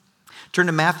Turn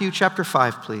to Matthew chapter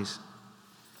 5, please.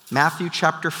 Matthew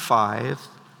chapter 5.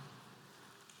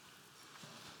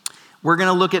 We're going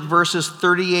to look at verses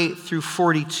 38 through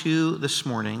 42 this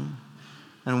morning.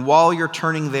 And while you're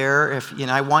turning there,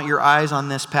 I want your eyes on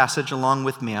this passage along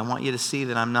with me. I want you to see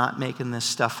that I'm not making this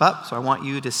stuff up. So I want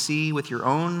you to see with your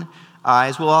own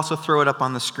eyes. We'll also throw it up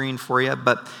on the screen for you.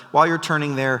 But while you're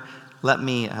turning there, let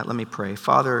me pray.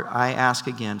 Father, I ask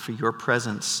again for your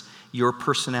presence, your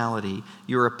personality,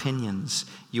 your opinions,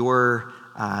 your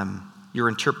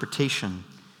interpretation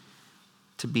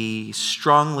to be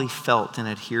strongly felt and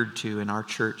adhered to in our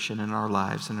church and in our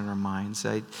lives and in our minds.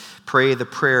 I pray the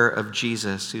prayer of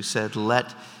Jesus who said,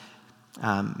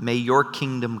 may your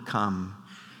kingdom come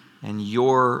and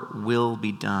your will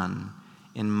be done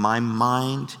in my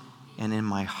mind and in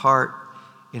my heart,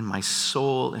 in my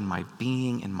soul, in my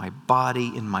being, in my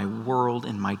body, in my world,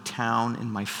 in my town,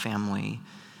 in my family,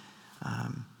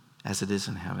 as it is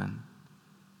in heaven.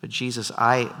 But Jesus,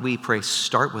 we pray,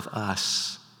 start with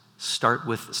us. Start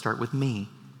with me.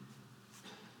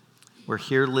 We're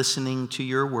here listening to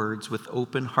your words with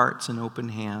open hearts and open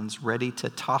hands, ready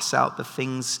to toss out the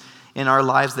things in our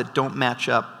lives that don't match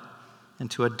up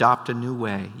and to adopt a new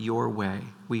way, your way.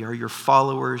 We are your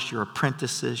followers, your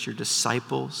apprentices, your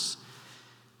disciples.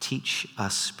 Teach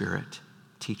us, Spirit.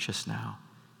 Teach us now.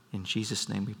 In Jesus'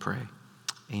 name we pray.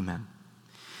 Amen.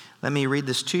 Let me read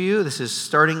this to you. This is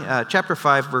starting chapter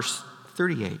 5, verse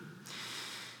 38.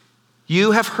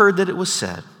 You have heard that it was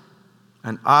said,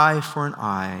 an eye for an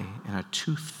eye and a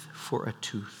tooth for a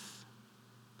tooth.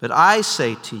 But I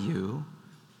say to you,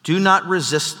 do not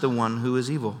resist the one who is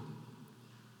evil.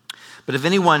 But if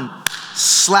anyone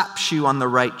slaps you on the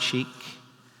right cheek,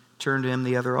 turn to him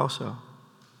the other also.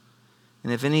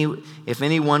 And if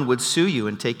anyone would sue you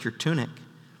and take your tunic,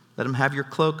 let him have your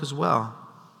cloak as well.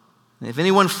 And if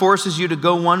anyone forces you to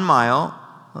go 1 mile,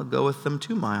 I'll go with them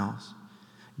 2 miles.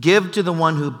 Give to the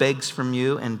one who begs from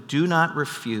you, and do not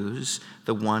refuse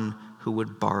the one who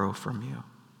would borrow from you.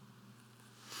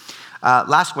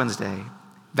 Last Wednesday,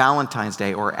 Valentine's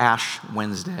Day, or Ash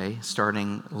Wednesday,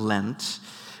 starting Lent,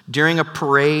 during a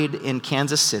parade in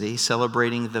Kansas City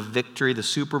celebrating the victory, the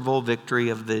Super Bowl victory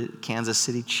of the Kansas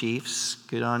City Chiefs.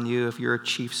 Good on you if you're a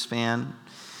Chiefs fan.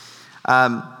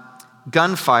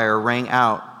 Gunfire rang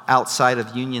out outside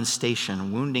of Union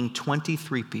Station, wounding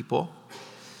 23 people.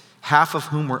 Half of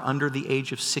whom were under the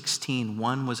age of 16.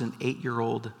 One was an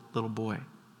 8-year-old little boy.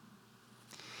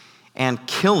 And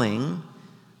killing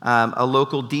a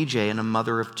local DJ and a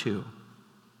mother of 2.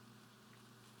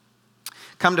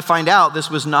 Come to find out,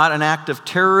 this was not an act of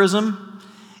terrorism.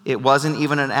 It wasn't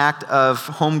even an act of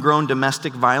homegrown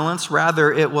domestic violence.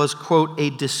 Rather, it was, quote, a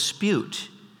dispute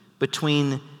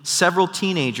between several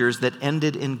teenagers that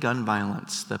ended in gun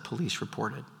violence, the police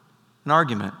reported. An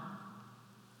argument.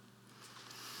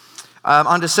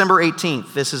 On December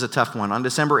 18th, this is a tough one. On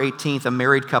December 18th, a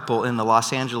married couple in the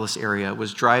Los Angeles area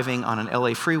was driving on an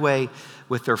LA freeway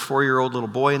with their 4-year-old little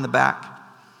boy in the back.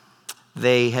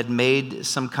 They had made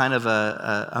some kind of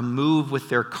a move with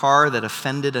their car that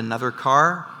offended another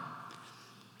car.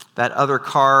 That other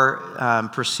car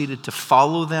proceeded to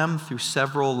follow them through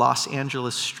several Los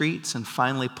Angeles streets and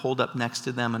finally pulled up next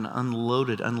to them and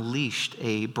unleashed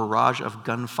a barrage of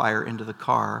gunfire into the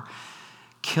car,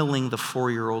 killing the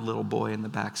 4-year-old little boy in the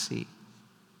back seat.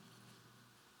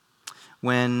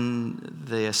 When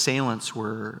the assailants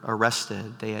were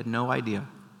arrested, they had no idea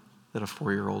that a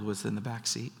 4-year-old was in the back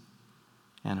seat,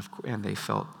 and they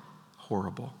felt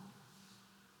horrible.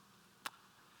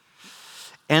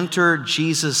 Enter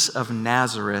Jesus of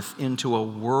Nazareth into a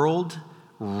world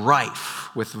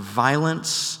rife with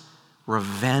violence,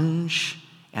 revenge,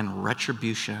 and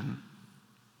retribution.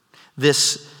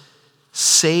 This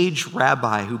sage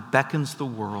rabbi who beckons the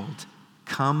world,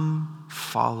 come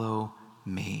follow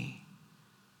me.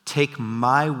 Take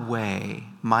my way,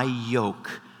 my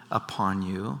yoke upon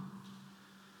you.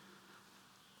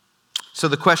 So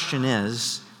the question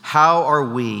is, how are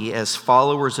we as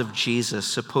followers of Jesus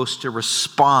supposed to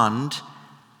respond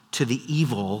to the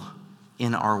evil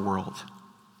in our world?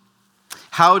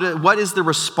 What is the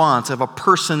response of a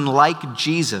person like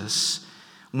Jesus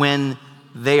when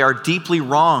they are deeply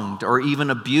wronged or even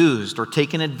abused or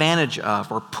taken advantage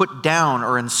of or put down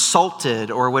or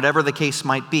insulted or whatever the case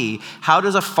might be? How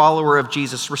does a follower of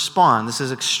Jesus respond? This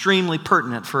is extremely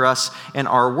pertinent for us in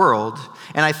our world.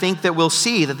 And I think that we'll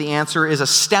see that the answer is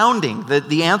astounding.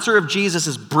 The answer of Jesus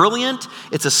is brilliant,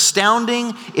 it's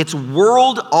astounding, it's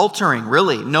world-altering,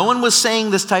 really. No one was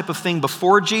saying this type of thing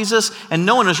before Jesus, and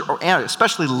no one has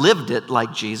especially lived it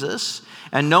like Jesus,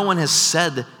 and no one has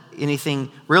said anything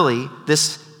really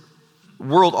this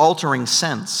world-altering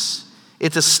sense.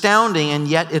 It's astounding, and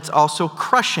yet it's also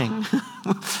crushing.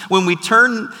 When we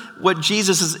turn what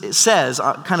Jesus says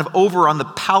kind of over on the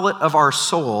palate of our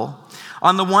soul,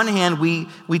 on the one hand,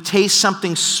 we taste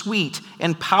something sweet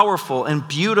and powerful and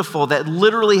beautiful that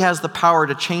literally has the power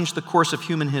to change the course of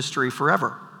human history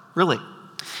forever, really.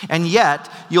 And yet,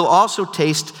 you'll also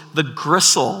taste the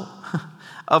gristle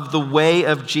of the way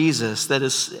of Jesus that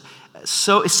is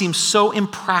so, it seems so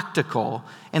impractical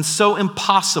and so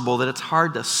impossible that it's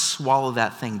hard to swallow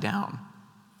that thing down.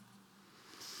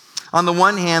 On the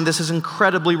one hand, this is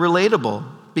incredibly relatable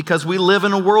because we live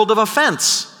in a world of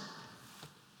offense.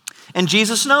 And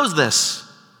Jesus knows this.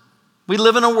 We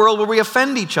live in a world where we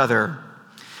offend each other.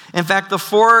 In fact,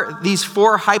 these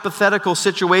four hypothetical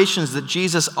situations that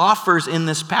Jesus offers in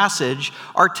this passage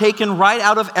are taken right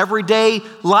out of everyday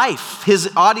life. His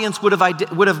audience would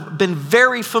have been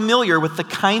very familiar with the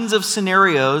kinds of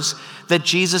scenarios that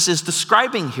Jesus is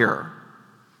describing here.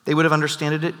 They would have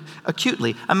understood it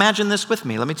acutely. Imagine this with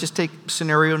me. Let me just take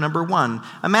scenario number 1.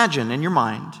 Imagine in your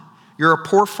mind, you're a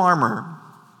poor farmer.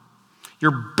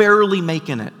 You're barely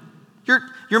making it.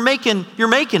 You're making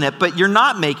it, but you're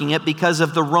not making it because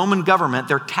of the Roman government.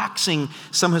 They're taxing,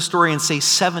 some historians say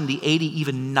 70, 80,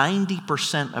 even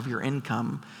 90% of your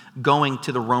income going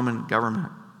to the Roman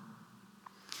government.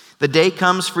 The day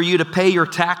comes for you to pay your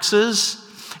taxes,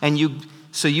 and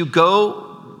so you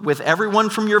go with everyone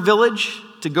from your village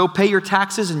to go pay your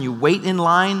taxes, and you wait in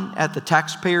line at the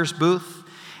taxpayer's booth.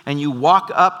 And you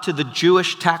walk up to the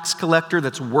Jewish tax collector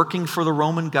that's working for the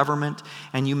Roman government,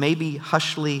 and you maybe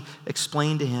hushly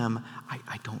explain to him,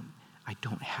 I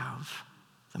don't have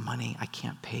the money, I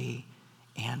can't pay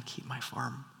and keep my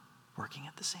farm working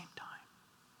at the same time.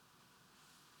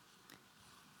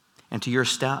 And to your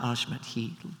astonishment,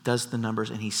 he does the numbers,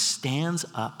 and he stands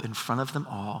up in front of them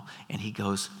all, and he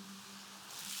goes,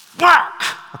 whack,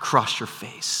 across your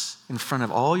face, in front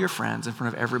of all your friends, in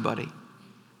front of everybody.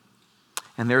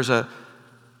 And there's a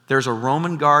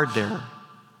Roman guard there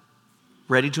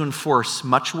ready to enforce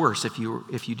much worse if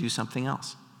you do something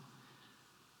else.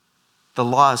 The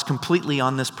law is completely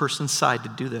on this person's side to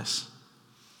do this.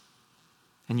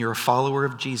 And you're a follower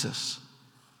of Jesus.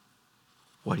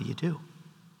 What do you do?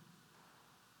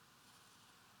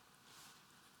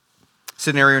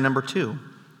 Scenario number 2.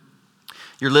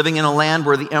 You're living in a land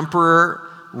where the emperor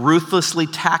ruthlessly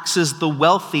taxes the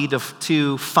wealthy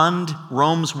to fund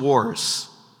Rome's wars.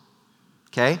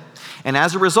 Okay? And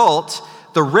as a result,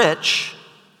 the rich,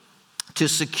 to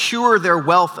secure their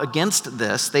wealth against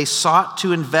this, they sought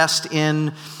to invest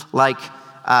in like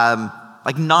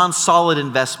non-solid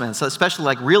investments, especially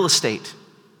like real estate,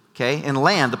 okay, and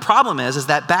land. The problem is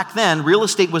that back then, real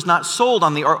estate was not sold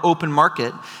on the open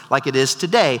market like it is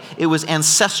today. It was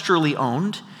ancestrally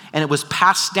owned, and it was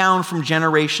passed down from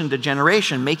generation to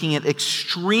generation, making it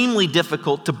extremely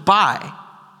difficult to buy.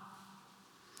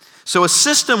 So a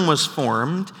system was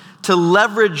formed to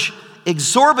leverage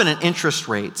exorbitant interest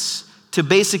rates to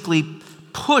basically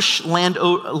push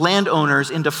landowners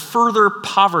into further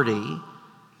poverty.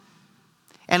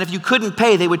 And if you couldn't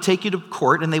pay, they would take you to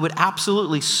court and they would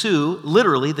absolutely sue,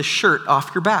 literally, the shirt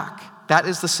off your back. That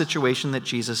is the situation that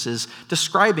Jesus is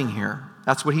describing here.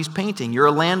 That's what he's painting. You're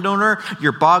a landowner,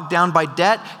 you're bogged down by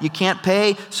debt, you can't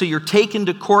pay, so you're taken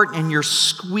to court and you're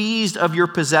squeezed of your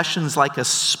possessions like a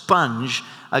sponge,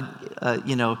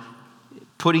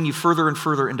 putting you further and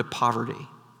further into poverty.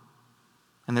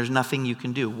 And there's nothing you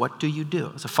can do. What do you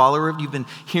do? As a follower, you've been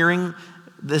hearing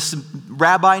this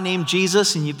rabbi named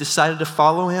Jesus and you've decided to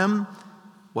follow him.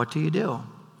 What do you do?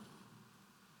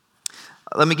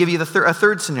 Let me give you a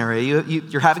third scenario.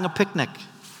 You're having a picnic.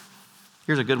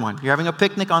 Here's a good one. You're having a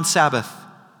picnic on Sabbath,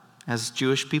 as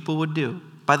Jewish people would do,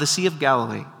 by the Sea of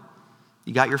Galilee.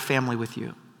 You got your family with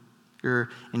you. You're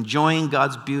enjoying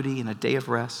God's beauty in a day of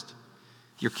rest.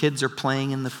 Your kids are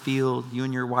playing in the field. You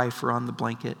and your wife are on the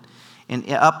blanket. And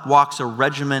up walks a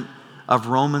regiment of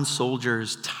Roman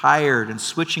soldiers, tired and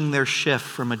switching their shift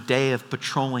from a day of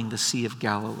patrolling the Sea of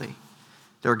Galilee.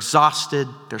 They're exhausted,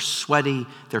 they're sweaty,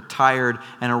 they're tired,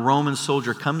 and a Roman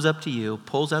soldier comes up to you,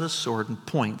 pulls out a sword and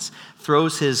points,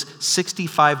 throws his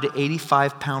 65 to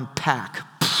 85-pound pack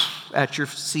at your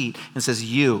seat and says,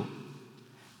 "You,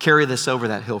 carry this over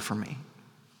that hill for me."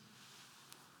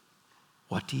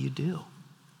 What do you do?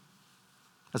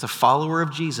 As a follower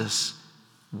of Jesus,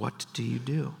 what do you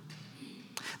do?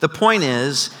 The point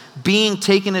is, being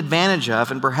taken advantage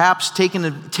of and perhaps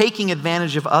taking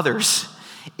advantage of others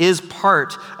is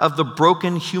part of the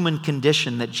broken human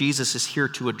condition that Jesus is here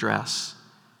to address.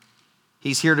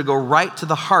 He's here to go right to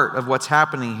the heart of what's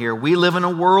happening here. We live in a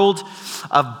world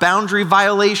of boundary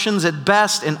violations at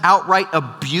best and outright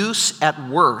abuse at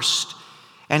worst.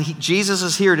 And Jesus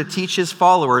is here to teach his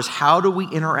followers, how do we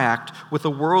interact with a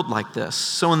world like this?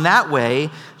 So in that way,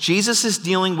 Jesus is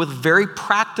dealing with very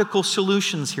practical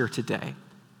solutions here today.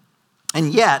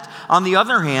 And yet, on the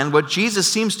other hand, what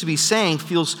Jesus seems to be saying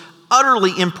feels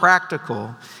utterly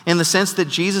impractical in the sense that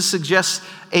Jesus suggests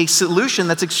a solution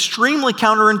that's extremely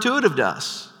counterintuitive to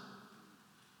us.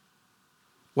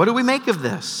 What do we make of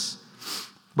this?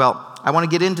 Well, I want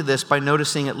to get into this by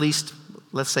noticing at least,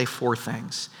 let's say, 4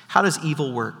 things. How does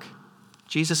evil work?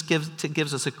 Jesus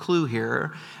gives us a clue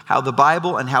here, how the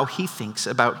Bible and how he thinks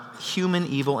about human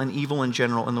evil and evil in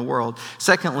general in the world.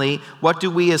 Secondly, what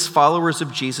do we as followers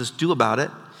of Jesus do about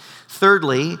it?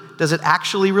 Thirdly, does it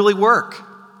actually really work?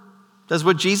 Does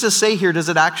what Jesus say here, does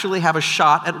it actually have a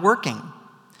shot at working?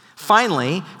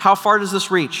 Finally, how far does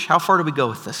this reach? How far do we go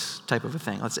with this type of a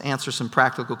thing? Let's answer some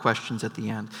practical questions at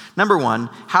the end. Number 1,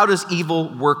 how does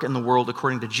evil work in the world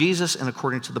according to Jesus and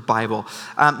according to the Bible?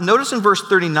 Notice in verse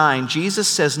 39, Jesus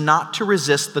says not to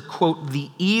resist the, quote, the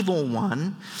evil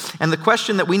one. And the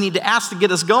question that we need to ask to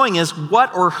get us going is,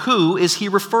 what or who is he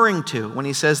referring to when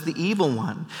he says the evil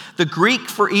one? The Greek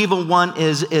for evil one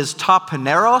is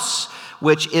tapaneros,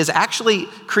 which is actually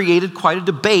created quite a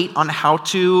debate on how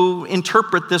to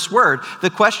interpret this word.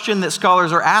 The question that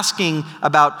scholars are asking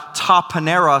about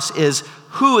tapaneros is,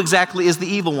 who exactly is the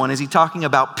evil one? Is he talking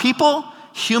about people,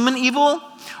 human evil,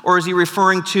 or is he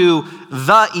referring to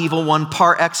the evil one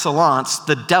par excellence,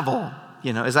 the devil?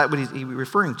 Is that what he's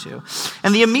referring to?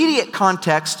 And the immediate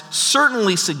context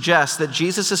certainly suggests that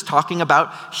Jesus is talking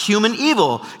about human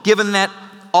evil, given that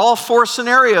all 4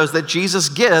 scenarios that Jesus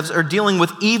gives are dealing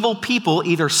with evil people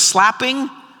either slapping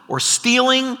or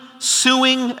stealing,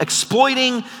 suing,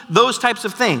 exploiting, those types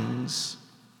of things.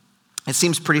 It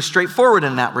seems pretty straightforward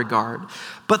in that regard.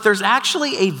 But there's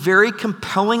actually a very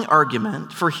compelling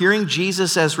argument for hearing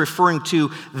Jesus as referring to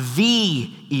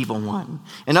the evil one.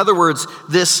 In other words,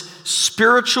 this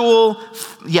spiritual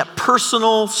yet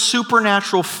personal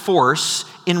supernatural force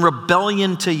in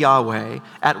rebellion to Yahweh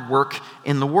at work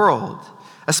in the world.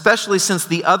 Especially since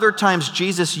the other times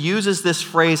Jesus uses this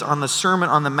phrase on the Sermon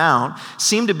on the Mount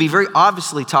seem to be very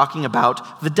obviously talking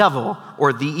about the devil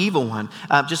or the evil one.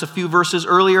 Just a few verses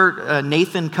earlier,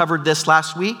 Nathan covered this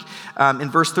last week. In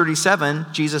verse 37,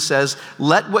 Jesus says,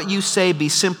 "Let what you say be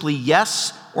simply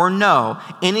yes or no.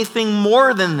 Anything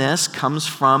more than this comes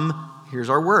from," here's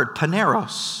our word,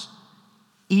 paneros,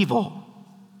 evil.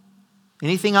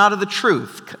 Anything out of the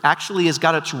truth actually has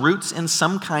got its roots in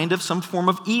some form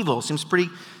of evil. Seems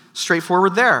pretty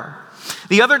straightforward there.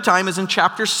 The other time is in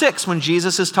chapter 6 when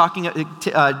Jesus is telling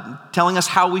us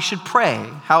how we should pray,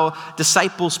 how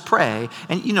disciples pray.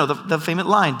 And the famous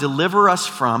line, deliver us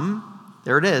from,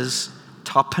 there it is,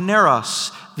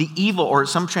 tapaneros, the evil, or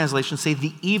some translations say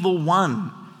the evil one.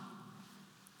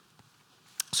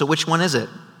 So which one is it?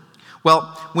 Well,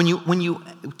 when you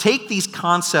take these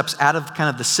concepts out of kind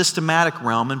of the systematic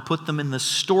realm and put them in the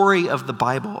story of the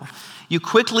Bible, you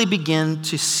quickly begin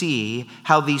to see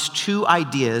how these 2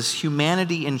 ideas,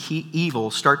 humanity and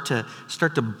evil, start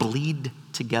to bleed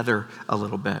together a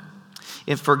little bit.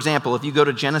 For example, if you go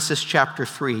to Genesis chapter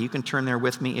 3, you can turn there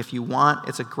with me if you want.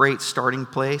 It's a great starting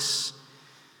place.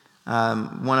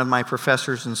 One of my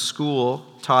professors in school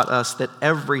taught us that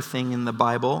everything in the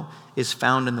Bible is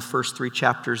found in the first 3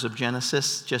 chapters of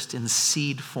Genesis, just in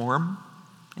seed form.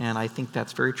 And I think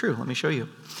that's very true. Let me show you.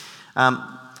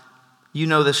 You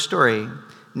know this story.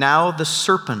 Now the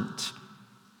serpent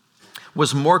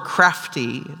was more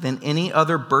crafty than any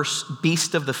other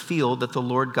beast of the field that the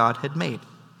Lord God had made.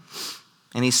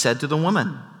 And he said to the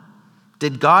woman,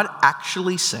 "Did God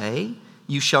actually say,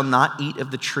 'You shall not eat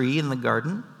of the tree in the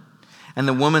garden'?" And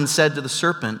the woman said to the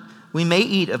serpent, "We may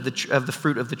eat of the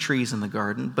fruit of the trees in the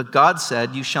garden, but God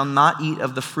said, 'You shall not eat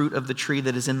of the fruit of the tree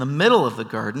that is in the middle of the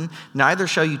garden, neither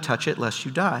shall you touch it, lest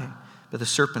you die.' But the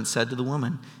serpent said to the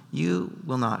woman, 'You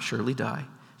will not surely die.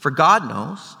 For God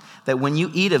knows that when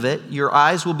you eat of it, your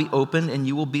eyes will be opened and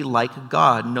you will be like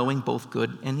God, knowing both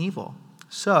good and evil.'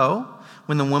 So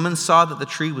when the woman saw that the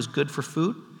tree was good for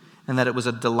food, and that it was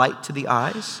a delight to the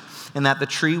eyes, and that the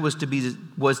tree was to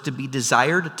be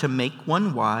desired to make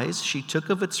one wise, she took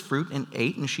of its fruit and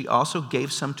ate, and she also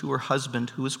gave some to her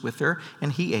husband who was with her,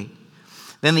 and he ate.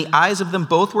 Then the eyes of them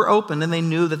both were opened, and they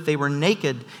knew that they were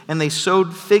naked, and they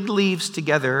sewed fig leaves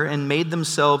together and made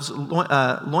themselves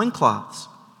loincloths.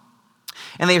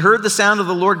 And they heard the sound of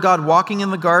the Lord God walking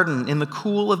in the garden in the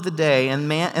cool of the day,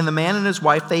 and the man and his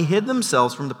wife, they hid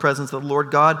themselves from the presence of the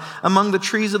Lord God among the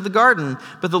trees of the garden.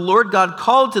 But the Lord God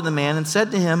called to the man and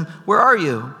said to him, 'Where are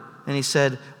you?' And he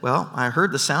said, 'Well, I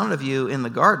heard the sound of you in the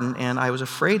garden, and I was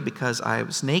afraid because I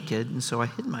was naked, and so I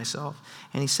hid myself.'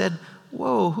 And he said,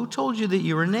 "Whoa, who told you that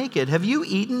you were naked? Have you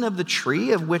eaten of the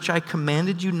tree of which I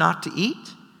commanded you not to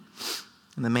eat?"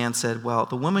 And the man said, "Well,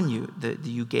 the woman that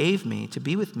you gave me to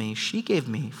be with me, she gave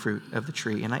me fruit of the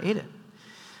tree, and I ate it."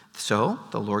 So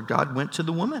the Lord God went to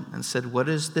the woman and said, "What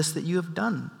is this that you have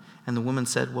done?" And the woman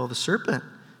said, "Well, the serpent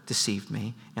deceived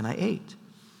me, and I ate."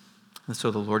 And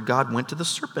so the Lord God went to the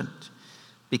serpent.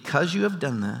 "Because you have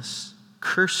done this,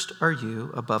 cursed are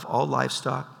you above all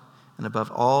livestock and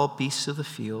above all beasts of the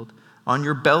field. On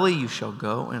your belly you shall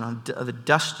go, and on the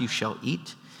dust you shall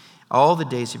eat all the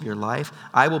days of your life.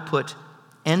 I will put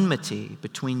enmity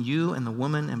between you and the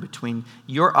woman, and between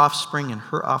your offspring and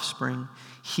her offspring.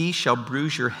 He shall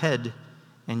bruise your head,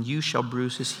 and you shall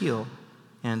bruise his heel."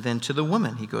 And then to the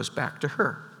woman, he goes back to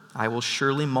her. "I will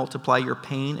surely multiply your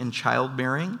pain in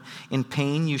childbearing. In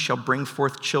pain you shall bring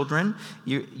forth children.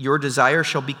 Your desire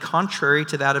shall be contrary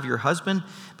to that of your husband,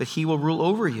 but he will rule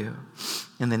over you."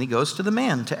 And then he goes to the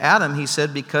man. To Adam he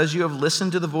said, "Because you have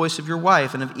listened to the voice of your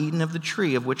wife and have eaten of the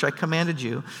tree of which I commanded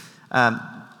you,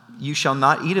 you shall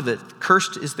not eat of it.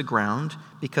 Cursed is the ground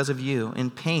because of you.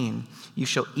 In pain you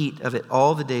shall eat of it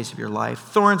all the days of your life.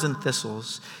 Thorns and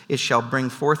thistles it shall bring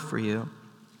forth for you.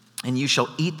 And you shall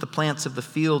eat the plants of the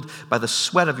field by the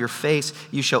sweat of your face.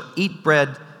 You shall eat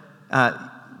bread.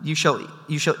 You shall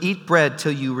eat bread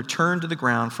till you return to the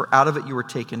ground, for out of it you were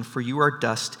taken. For you are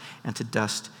dust, and to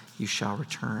dust you shall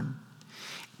return."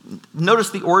 Notice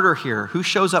the order here. Who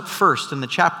shows up first in the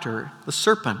chapter? The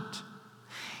serpent.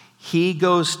 He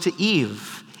goes to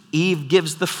Eve. Eve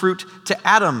gives the fruit to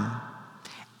Adam.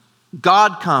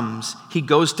 God comes. He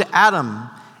goes to Adam.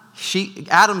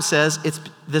 Adam says, "It's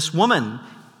this woman."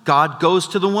 God goes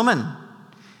to the woman.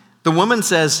 The woman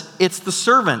says, "It's the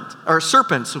serpent."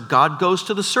 So God goes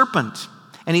to the serpent.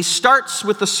 And he starts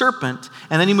with the serpent,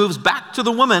 and then he moves back to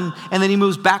the woman, and then he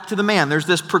moves back to the man. There's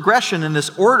this progression and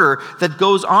this order that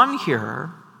goes on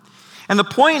here. And the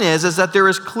point is that there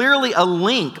is clearly a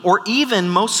link, or even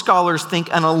most scholars think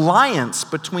an alliance,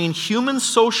 between human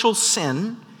social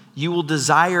sin. You will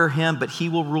desire him, but he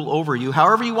will rule over you.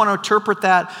 However you want to interpret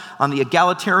that, on the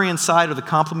egalitarian side or the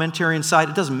complementarian side,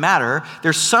 it doesn't matter.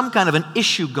 There's some kind of an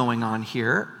issue going on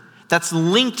here that's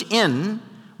linked in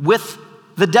with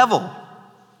the devil.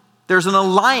 There's an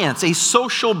alliance, a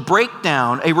social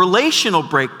breakdown, a relational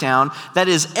breakdown that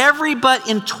is every but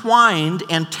entwined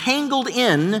and tangled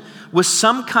in with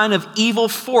some kind of evil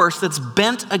force that's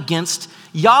bent against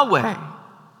Yahweh.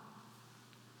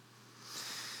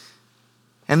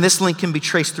 And this link can be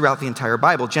traced throughout the entire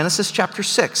Bible. Genesis chapter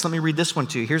 6. Let me read this one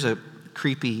to you. Here's a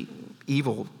creepy,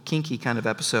 evil, kinky kind of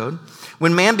episode.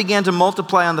 "When man began to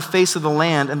multiply on the face of the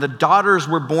land, and the daughters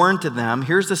were born to them,"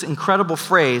 here's this incredible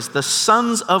phrase, "the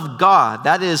sons of God,"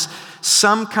 that is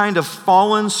some kind of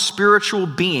fallen spiritual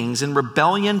beings in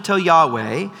rebellion to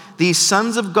Yahweh, "these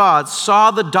sons of God saw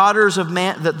the daughters of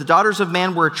man, that the daughters of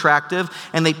man were attractive,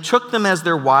 and they took them as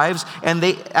their wives, and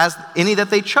as any that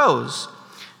they chose."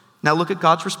 Now look at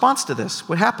God's response to this.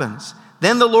 What happens?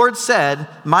 "Then the Lord said,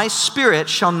 my spirit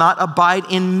shall not abide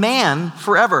in man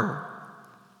forever."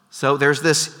 So there's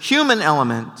this human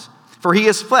element. "For he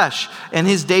is flesh, and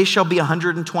his days shall be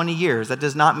 120 years. That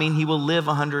does not mean he will live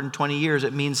 120 years.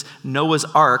 It means Noah's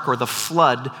ark, or the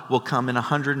flood, will come in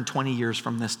 120 years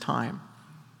from this time.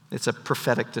 It's a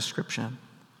prophetic description.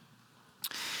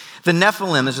 "The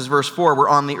Nephilim," this is verse 4, "were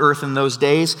on the earth in those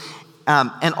days.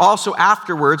 And also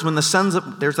afterwards, when the sons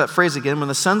of," there's that phrase again, "when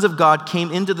the sons of God came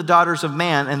into the daughters of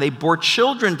man, and they bore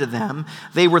children to them,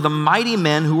 they were the mighty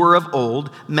men who were of old,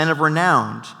 men of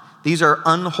renown." These are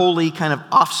unholy kind of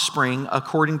offspring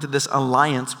according to this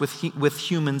alliance with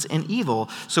humans and evil.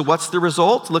 So what's the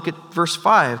result? Look at verse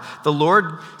 5. "The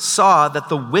Lord saw that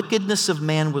the wickedness of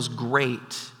man was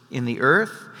great in the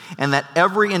earth, and that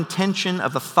every intention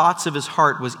of the thoughts of his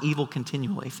heart was evil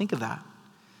continually." Think of that.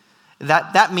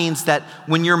 That means that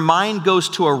when your mind goes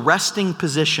to a resting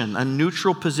position, a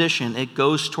neutral position, it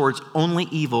goes towards only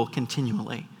evil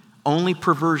continually, only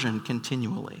perversion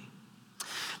continually.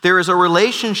 There is a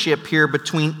relationship here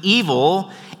between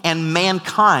evil and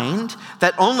mankind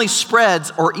that only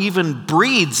spreads, or even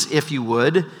breeds, if you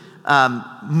would,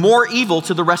 more evil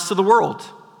to the rest of the world.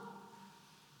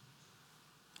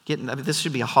 This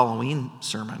should be a Halloween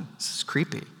sermon. This is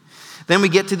creepy. Then we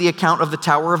get to the account of the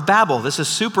Tower of Babel. This is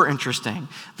super interesting.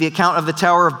 The account of the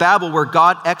Tower of Babel, where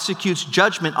God executes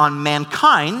judgment on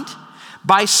mankind,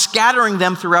 by scattering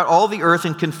them throughout all the earth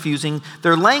and confusing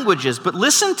their languages. But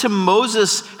listen to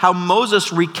Moses, how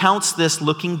Moses recounts this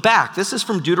looking back. This is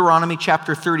from Deuteronomy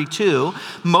chapter 32.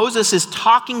 Moses is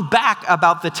talking back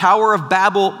about the Tower of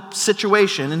Babel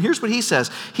situation. And here's what he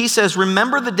says. He says,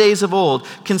 remember the days of old.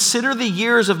 Consider the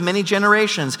years of many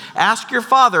generations. Ask your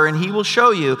father, and he will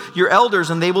show you. Your elders,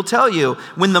 and they will tell you.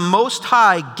 When the Most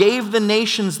High gave the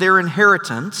nations their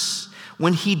inheritance,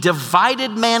 when he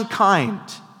divided mankind,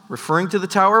 referring to the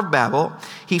Tower of Babel,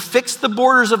 he fixed the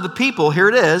borders of the people, here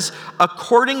it is,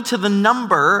 according to the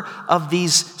number of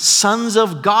these sons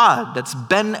of God. That's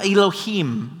Ben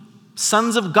Elohim,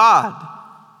 sons of God.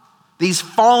 These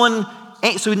fallen,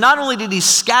 so not only did he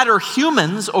scatter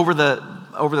humans over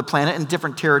the planet in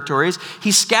different territories,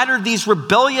 he scattered these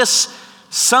rebellious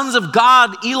sons of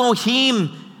God,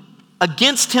 Elohim,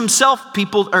 against himself,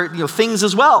 people, or things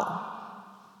as well.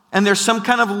 And there's some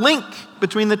kind of link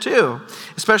between the two,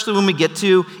 especially when we get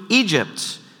to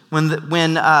Egypt, when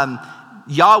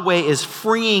Yahweh is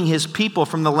freeing his people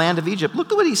from the land of Egypt.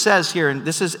 Look at what he says here, and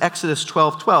this is Exodus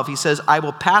 12:12. He says, I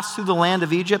will pass through the land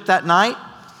of Egypt that night.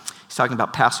 He's talking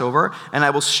about Passover. And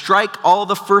I will strike all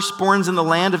the firstborns in the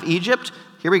land of Egypt.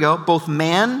 Here we go. Both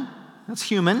man, that's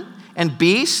human, and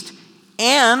beast,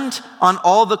 and on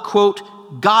all the, quote,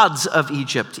 gods of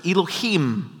Egypt,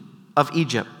 Elohim of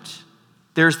Egypt.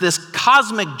 There's this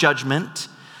cosmic judgment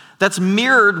that's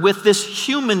mirrored with this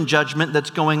human judgment that's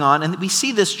going on, and we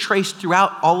see this traced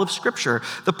throughout all of Scripture.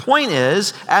 The point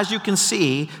is, as you can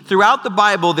see, throughout the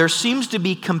Bible, there seems to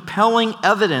be compelling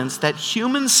evidence that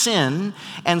human sin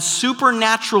and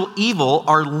supernatural evil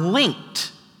are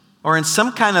linked or in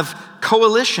some kind of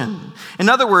coalition. In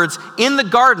other words, in the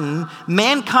garden,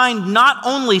 mankind not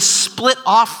only split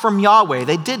off from Yahweh,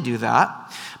 they did do that,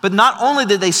 but not only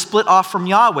did they split off from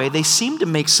Yahweh, they seemed to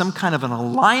make some kind of an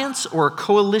alliance or a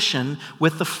coalition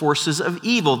with the forces of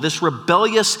evil, this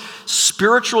rebellious,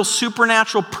 spiritual,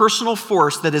 supernatural, personal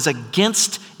force that is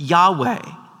against Yahweh,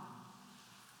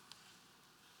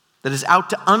 that is out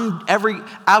to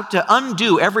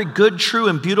undo every good, true,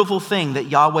 and beautiful thing that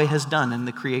Yahweh has done in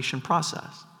the creation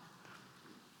process.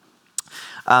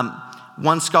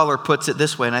 One scholar puts it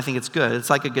this way, and I think it's good.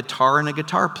 It's like a guitar and a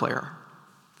guitar player.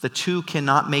 The two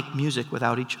cannot make music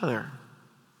without each other.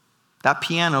 That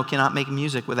piano cannot make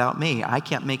music without me. I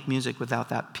can't make music without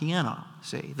that piano.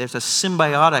 See, there's a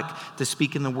symbiotic, to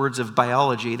speak in the words of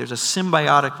biology, there's a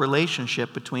symbiotic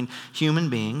relationship between human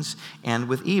beings and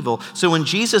with evil. So when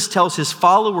Jesus tells his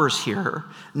followers here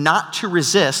not to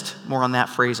resist, more on that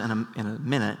phrase in a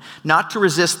minute, not to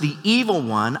resist the evil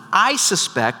one, I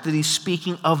suspect that he's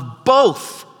speaking of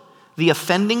both the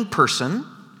offending person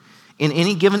in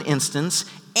any given instance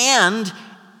and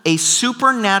a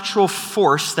supernatural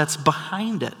force that's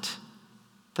behind it,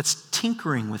 that's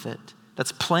tinkering with it,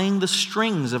 that's playing the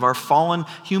strings of our fallen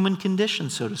human condition,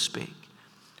 so to speak.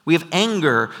 We have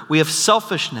anger, we have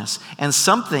selfishness, and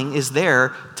something is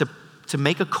there to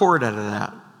make a chord out of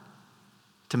that,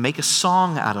 to make a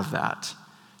song out of that,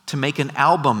 to make an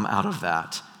album out of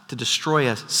that, to destroy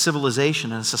a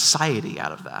civilization and a society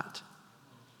out of that.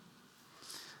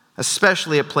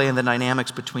 Especially at play in the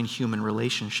dynamics between human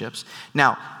relationships.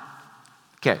 Now,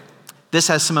 okay, this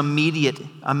has some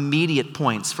immediate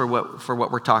points for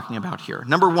what we're talking about here.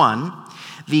 Number one,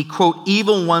 the, quote,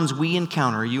 evil ones we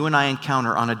encounter, you and I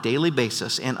encounter on a daily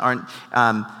basis, and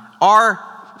are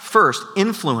first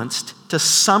influenced to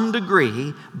some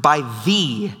degree by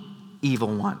the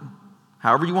evil one,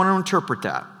 however you want to interpret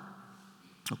that.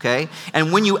 Okay?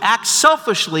 And when you act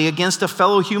selfishly against a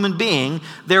fellow human being,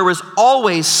 there is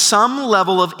always some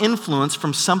level of influence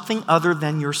from something other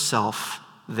than yourself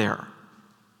there.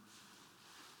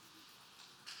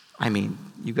 I mean,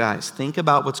 you guys, think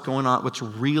about what's going on, what's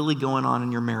really going on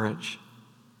in your marriage.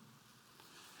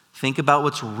 Think about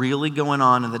what's really going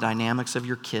on in the dynamics of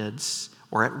your kids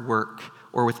or at work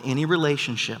or with any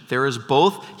relationship. There is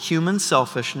both human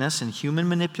selfishness and human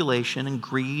manipulation and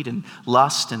greed and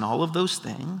lust and all of those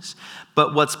things.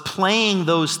 But what's playing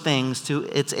those things to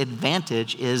its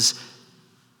advantage is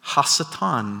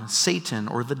Hasatan, Satan,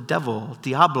 or the devil,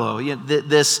 Diablo.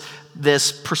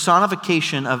 This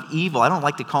personification of evil. I don't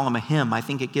like to call him a him. I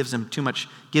think it gives it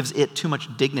too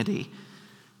much dignity.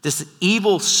 This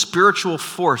evil spiritual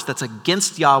force that's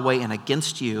against Yahweh and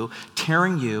against you,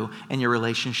 tearing you and your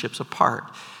relationships apart.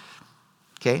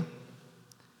 Okay?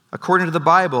 According to the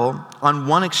Bible, on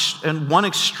one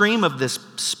extreme of this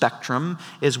spectrum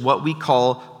is what we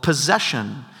call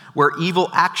possession, where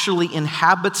evil actually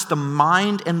inhabits the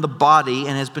mind and the body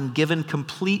and has been given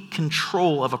complete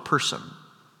control of a person.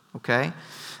 Okay?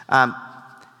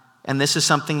 And this is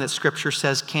something that Scripture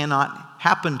says cannot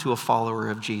happen to a follower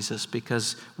of Jesus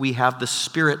because we have the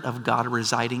Spirit of God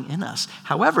residing in us.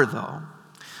 However, though,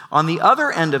 on the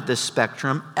other end of this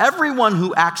spectrum, everyone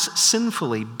who acts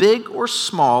sinfully, big or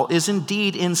small, is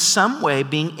indeed in some way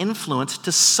being influenced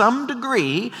to some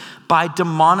degree by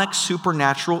demonic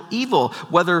supernatural evil,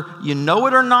 whether you know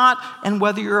it or not, and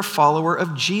whether you're a follower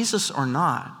of Jesus or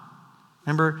not.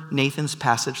 Remember Nathan's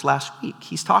passage last week.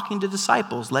 He's talking to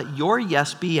disciples. Let your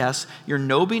yes be yes, your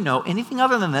no be no. Anything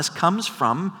other than this comes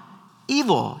from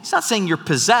evil. He's not saying you're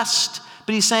possessed,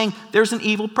 but he's saying there's an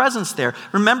evil presence there.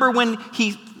 Remember when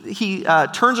he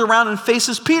turns around and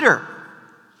faces Peter.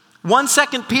 1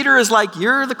 second, Peter is like,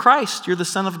 you're the Christ, you're the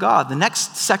Son of God. The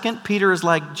next second, Peter is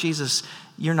like, Jesus,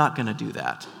 you're not going to do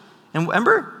that. And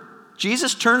remember,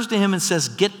 Jesus turns to him and says,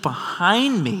 get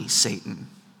behind me, Satan,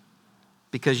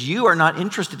 because you are not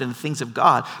interested in the things of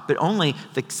God, but only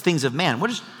the things of man.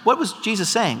 What was Jesus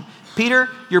saying? Peter,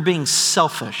 you're being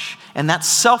selfish. And that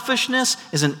selfishness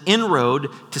is an inroad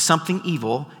to something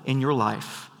evil in your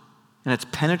life. And it's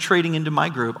penetrating into my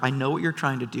group. I know what you're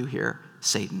trying to do here,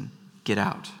 Satan. Get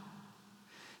out.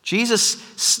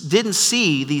 Jesus didn't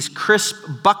see these crisp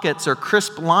buckets or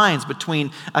crisp lines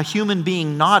between a human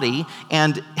being naughty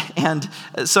and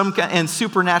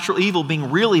supernatural evil being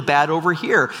really bad over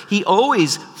here. He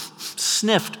always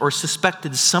sniffed or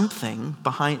suspected something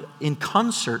in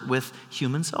concert with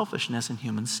human selfishness and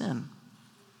human sin.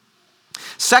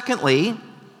 Secondly,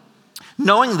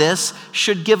 knowing this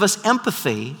should give us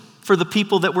empathy for the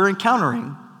people that we're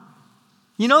encountering.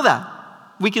 You know that.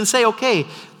 We can say, okay,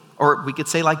 or we could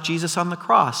say like Jesus on the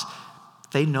cross,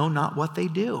 they know not what they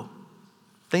do.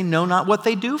 They know not what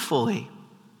they do fully.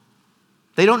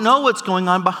 They don't know what's going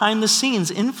on behind the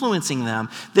scenes influencing them.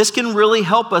 This can really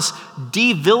help us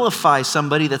de-vilify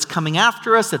somebody that's coming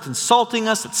after us, that's insulting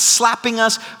us, that's slapping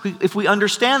us. If we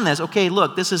understand this, okay,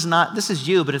 look, this is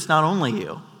you, but it's not only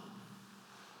you.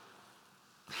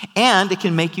 And it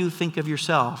can make you think of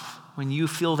yourself. When you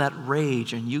feel that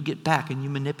rage and you get back and you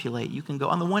manipulate, you can go,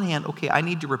 on the one hand, okay, I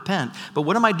need to repent, but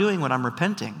what am I doing when I'm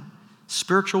repenting?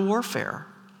 Spiritual warfare.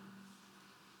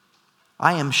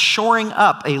 I am shoring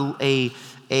up a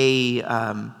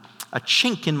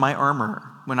chink in my armor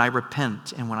when I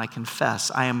repent and when I confess.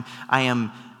 Any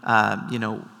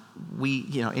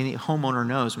homeowner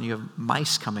knows when you have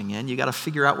mice coming in, you got to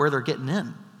figure out where they're getting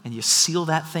in, and you seal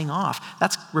that thing off.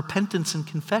 That's repentance and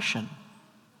confession.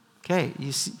 Okay,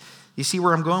 you see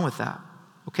where I'm going with that?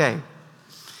 Okay.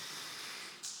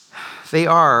 We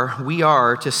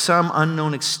are, to some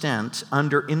unknown extent,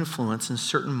 under influence in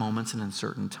certain moments and in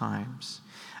certain times.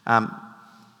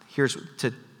 Here's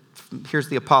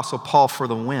the Apostle Paul for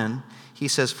the win. He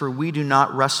says, for we do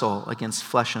not wrestle against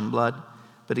flesh and blood,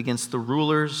 but against the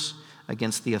rulers,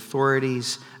 against the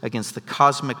authorities, against the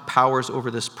cosmic powers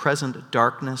over this present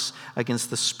darkness, against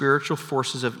the spiritual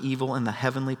forces of evil in the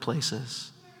heavenly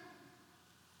places.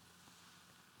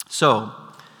 So,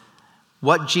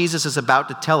 what Jesus is about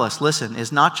to tell us, listen,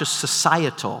 is not just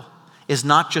societal, is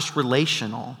not just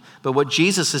relational, but what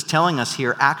Jesus is telling us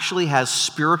here actually has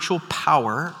spiritual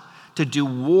power to do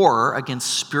war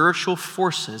against spiritual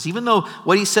forces. Even though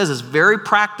what he says is very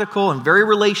practical and very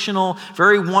relational,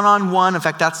 very one-on-one. In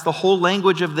fact, that's the whole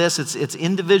language of this. It's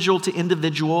individual to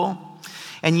individual.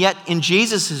 And yet, in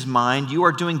Jesus' mind, you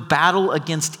are doing battle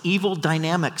against evil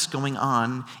dynamics going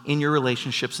on in your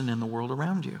relationships and in the world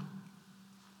around you.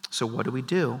 So what do we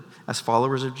do as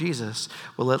followers of Jesus?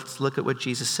 Well, let's look at what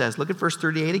Jesus says. Look at verse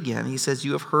 38 again. He says,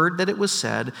 you have heard that it was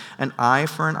said, an eye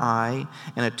for an eye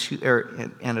and a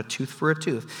tooth for a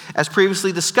tooth. As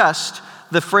previously discussed,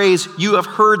 the phrase, you have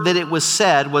heard that it was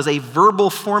said, was a verbal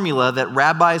formula that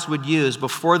rabbis would use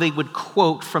before they would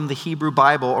quote from the Hebrew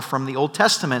Bible or from the Old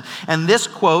Testament. And this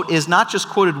quote is not just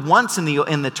quoted once in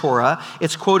the Torah,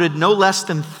 it's quoted no less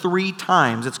than 3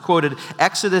 times. It's quoted in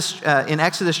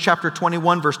Exodus chapter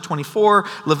 21, verse 24,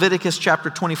 Leviticus chapter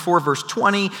 24, verse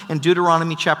 20, and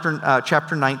Deuteronomy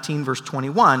chapter 19, verse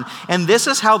 21. And this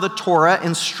is how the Torah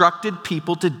instructed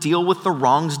people to deal with the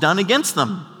wrongs done against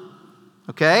them.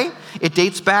 Okay? It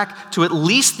dates back to at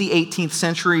least the 18th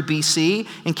century BC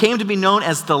and came to be known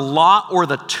as the law or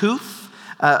the tooth,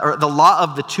 or the law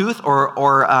of the tooth, or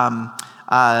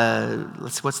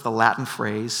what's the Latin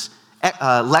phrase?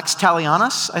 Lex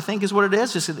talionis, I think is what it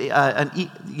is. And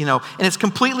it's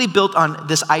completely built on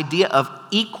this idea of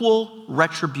equal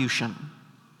retribution.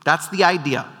 That's the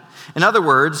idea. In other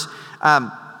words,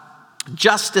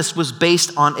 justice was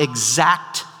based on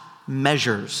exact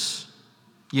measures.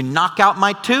 You knock out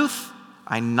my tooth,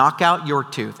 I knock out your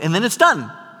tooth. And then it's done.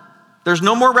 There's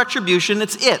no more retribution.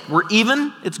 It's it. We're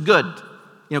even. It's good.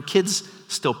 Kids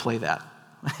still play that.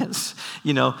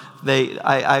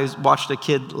 I watched a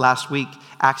kid last week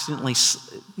accidentally,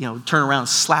 turn around and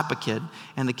slap a kid.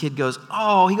 And the kid goes,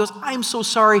 I'm so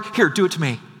sorry. Here, do it to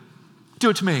me. Do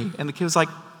it to me. And the kid was like,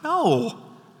 no,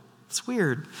 it's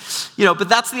weird. But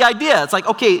that's the idea. It's like,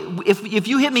 okay, if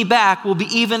you hit me back, we'll be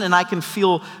even and I can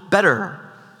feel better.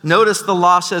 Notice the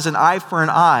law says an eye for an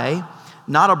eye,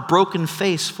 not a broken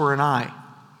face for an eye.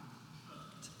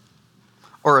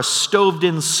 Or a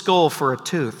stoved-in skull for a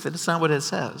tooth. That's not what it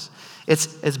says.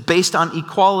 It's based on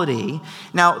equality.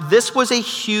 Now, this was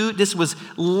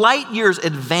light years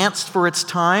advanced for its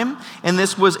time, and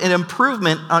this was an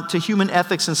improvement to human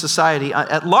ethics and society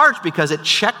at large because it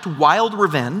checked wild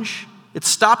revenge, it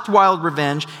stopped wild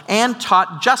revenge, and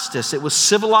taught justice. It was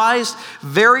civilized,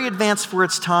 very advanced for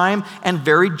its time, and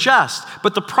very just.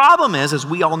 But the problem is, as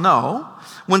we all know,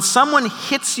 when someone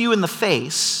hits you in the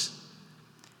face,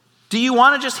 do you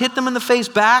want to just hit them in the face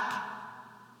back?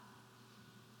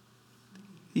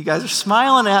 You guys are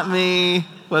smiling at me.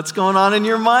 What's going on in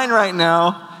your mind right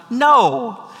now?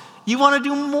 No. You want to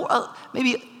do more,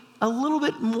 maybe a little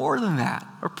bit more than that,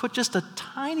 or put just a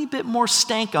tiny bit more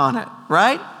stank on it,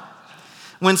 right?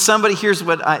 When somebody,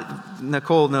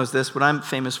 Nicole knows this, what I'm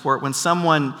famous for, when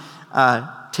someone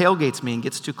tailgates me and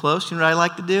gets too close, you know what I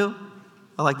like to do?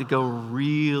 I like to go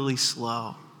really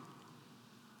slow.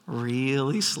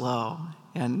 Really slow.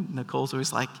 And Nicole's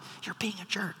always like, you're being a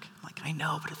jerk. I'm like, I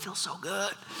know, but it feels so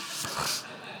good.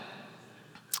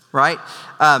 Right?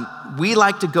 We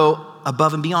like to go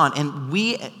above and beyond. And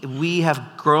we have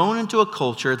grown into a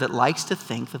culture that likes to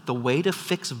think that the way to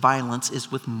fix violence is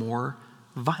with more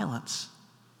violence.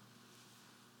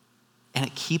 And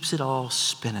it keeps it all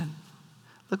spinning.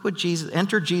 Look what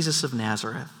enter Jesus of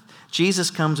Nazareth.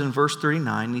 Jesus comes in verse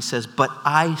 39 and he says, but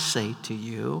I say to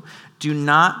you, do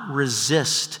not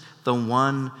resist the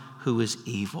one who is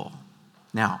evil.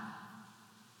 Now,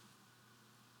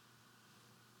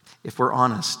 if we're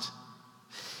honest,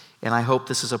 and I hope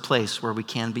this is a place where we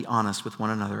can be honest with one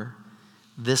another,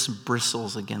 this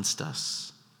bristles against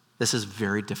us. This is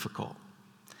very difficult,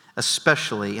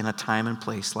 especially in a time and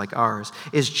place like ours.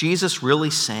 Is Jesus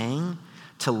really saying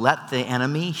to let the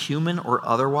enemy, human or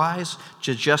otherwise,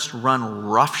 to just run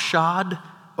roughshod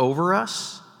over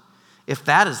us? If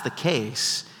that is the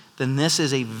case, then this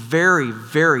is a very,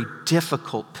 very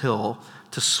difficult pill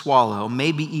to swallow.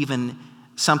 Maybe even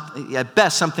at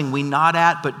best something we nod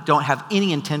at but don't have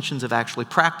any intentions of actually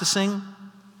practicing.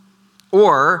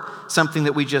 Or something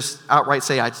that we just outright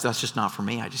say, that's just not for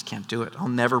me. I just can't do it. I'll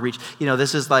never reach.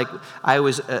 This is like, I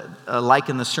always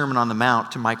liken the Sermon on the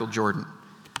Mount to Michael Jordan.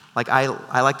 Like,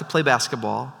 I like to play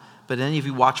basketball, but any of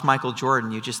you watch Michael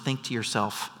Jordan, you just think to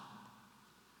yourself,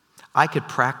 I could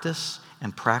practice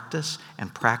and practice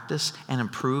and practice and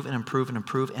improve and improve and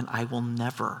improve, and I will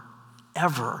never,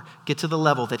 ever get to the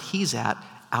level that he's at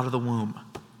out of the womb.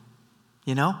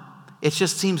 It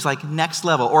just seems like next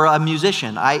level. Or a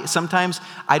musician. Sometimes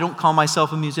I don't call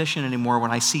myself a musician anymore.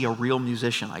 When I see a real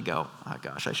musician, I go, oh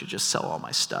gosh, I should just sell all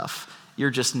my stuff. You're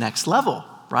just next level,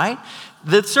 right?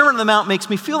 The Sermon on the Mount makes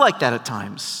me feel like that at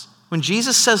times. When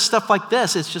Jesus says stuff like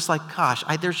this, it's just like, gosh,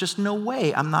 there's just no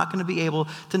way I'm not going to be able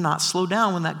to not slow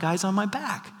down when that guy's on my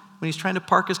back. When he's trying to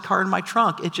park his car in my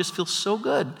trunk, it just feels so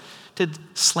good to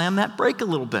slam that brake a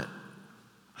little bit,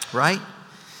 right?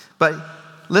 But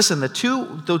listen, the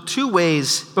two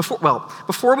ways,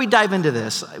 before we dive into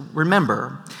this,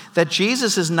 remember that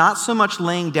Jesus is not so much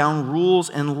laying down rules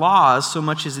and laws so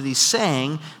much as he's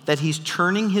saying that he's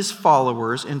turning his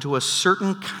followers into a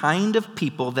certain kind of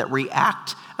people that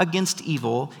react against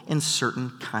evil in certain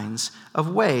kinds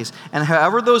of ways. And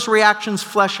however those reactions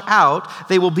flesh out,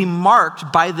 they will be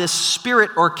marked by this spirit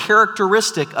or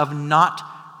characteristic of not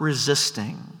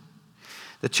resisting.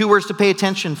 The two words to pay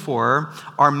attention for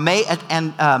are me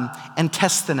and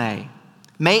testhene.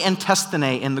 Me and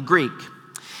testhene in the Greek.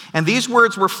 And these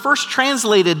words were first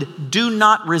translated, do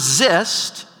not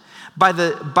resist, by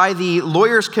the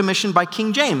lawyers commissioned by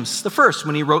King James I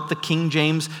when he wrote the King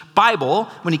James Bible,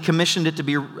 when he commissioned it to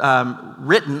be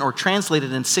written or translated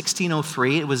in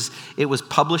 1603. It was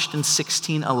published in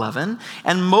 1611.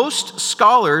 And most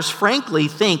scholars, frankly,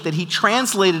 think that he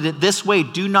translated it this way,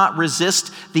 do not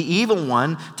resist the evil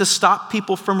one, to stop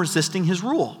people from resisting his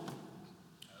rule.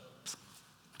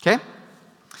 Okay?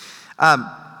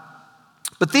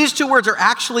 But these two words are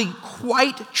actually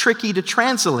quite tricky to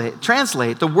translate.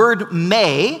 The word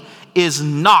may is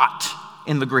not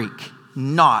in the Greek.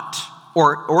 Not.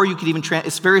 Or you could even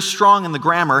it's very strong in the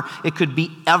grammar. It could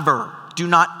be ever. Do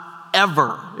not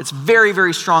ever. It's very,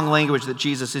 very strong language that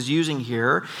Jesus is using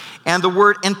here. And the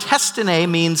word intestine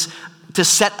means to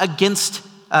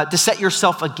set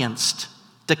yourself against.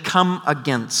 to come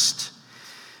against.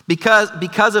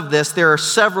 Because of this, there are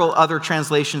several other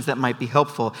translations that might be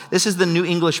helpful. This is the New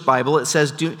English Bible. It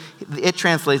says, it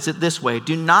translates it this way: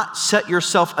 do not set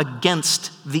yourself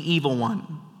against the evil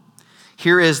one.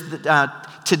 Here is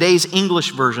today's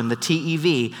English version, the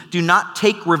TEV. Do not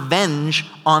take revenge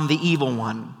on the evil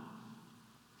one.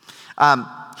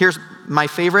 Here's my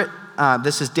favorite.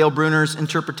 This is Dale Bruner's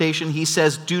interpretation. He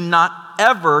says, do not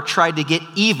ever try to get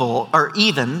evil or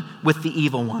even with the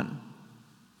evil one.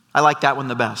 I like that one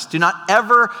the best. Do not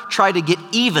ever try to get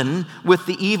even with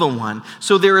the evil one.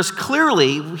 So there is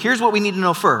clearly, here's what we need to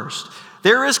know first.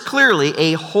 There is clearly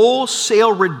a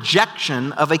wholesale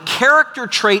rejection of a character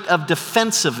trait of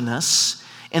defensiveness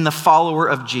in the follower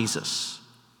of Jesus.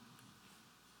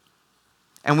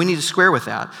 And we need to square with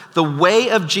that. The way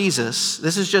of Jesus,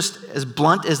 this is just as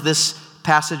blunt as this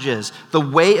passage is, the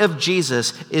way of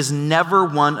Jesus is never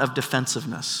one of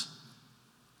defensiveness.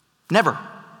 Never.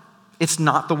 It's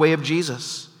not the way of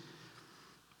Jesus.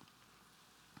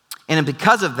 And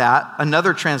because of that,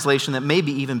 another translation that may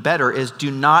be even better is do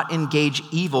not engage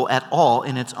evil at all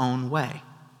in its own way.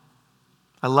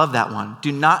 I love that one.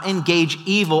 Do not engage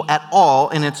evil at all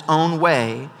in its own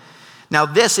way. Now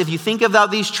this, if you think about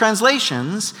these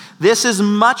translations, this is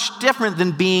much different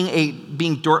than being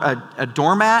a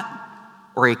doormat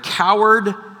or a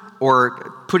coward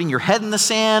or putting your head in the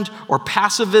sand or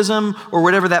passivism or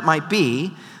whatever that might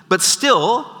be. But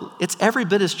still, it's every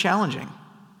bit as challenging.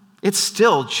 It's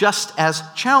still just as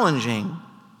challenging.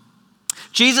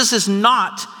 Jesus is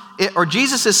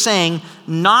saying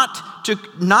not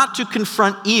to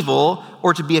confront evil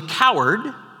or to be a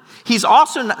coward. He's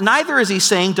also, neither is he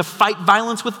saying to fight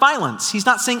violence with violence. He's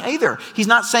not saying either. He's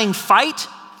not saying fight,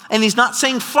 and he's not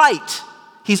saying flight.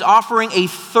 He's offering a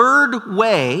third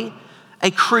way,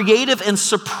 a creative and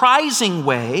surprising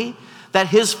way that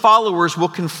his followers will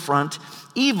confront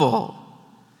evil.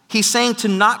 He's saying to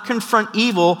not confront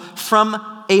evil from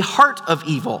a heart of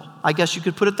evil. I guess you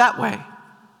could put it that way.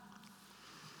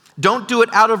 Don't do it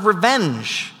out of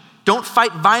revenge. Don't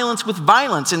fight violence with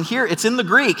violence. And here it's in the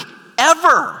Greek,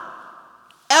 ever.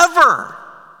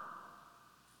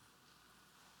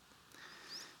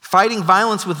 Fighting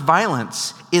violence with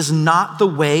violence is not the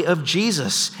way of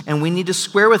Jesus, and we need to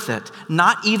square with it,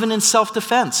 not even in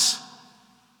self-defense.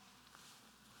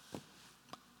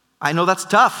 I know that's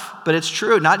tough, but it's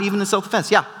true. Not even in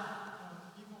self-defense. Yeah.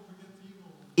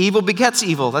 Evil begets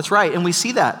evil. That's right. And we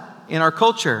see that in our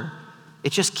culture.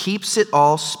 It just keeps it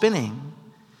all spinning.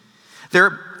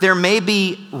 There may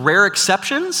be rare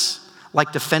exceptions,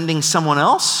 like defending someone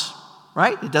else,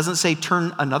 right? It doesn't say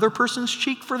turn another person's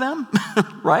cheek for them,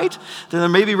 right? There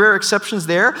may be rare exceptions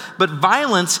there, but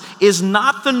violence is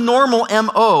not the normal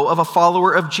MO of a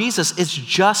follower of Jesus. It's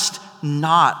just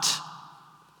not.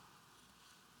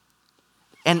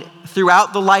 And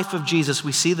throughout the life of Jesus,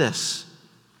 we see this.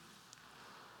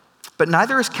 But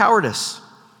neither is cowardice.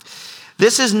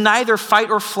 This is neither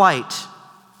fight or flight.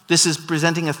 This is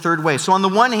presenting a third way. So on the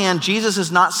one hand, Jesus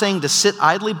is not saying to sit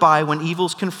idly by when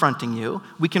evil's confronting you.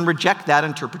 We can reject that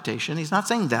interpretation. He's not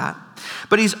saying that.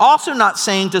 But he's also not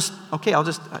saying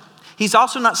he's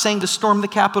also not saying to storm the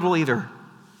Capitol either.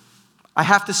 I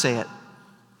have to say it.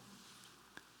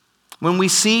 When we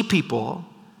see people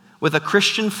with a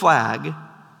Christian flag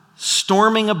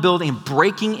storming a building,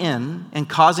 breaking in and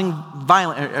causing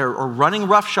violence or running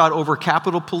roughshod over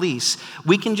Capitol Police,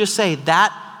 we can just say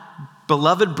that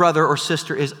beloved brother or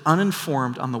sister is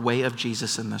uninformed on the way of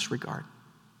Jesus in this regard.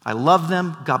 I love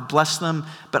them, God bless them,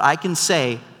 but I can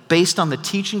say, based on the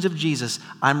teachings of Jesus,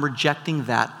 I'm rejecting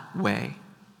that way.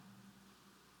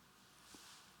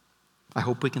 I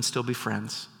hope we can still be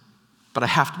friends, but I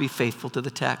have to be faithful to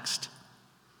the text.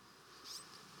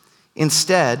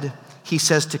 Instead, he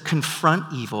says to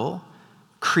confront evil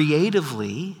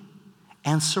creatively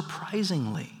and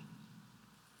surprisingly.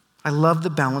 I love the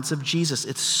balance of Jesus.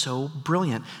 It's so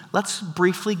brilliant. Let's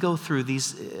briefly go through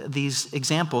these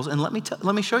examples, and let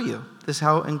me show you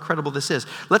how incredible this is.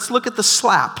 Let's look at the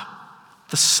slap.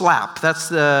 The slap. That's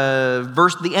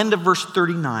the end of verse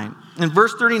 39. In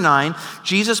verse 39,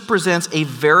 Jesus presents a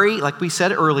very, like we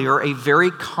said earlier, a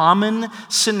very common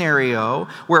scenario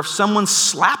where if someone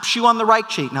slaps you on the right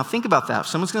cheek, now think about that. If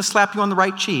someone's going to slap you on the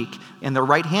right cheek and they're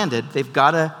right-handed, they've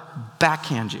got to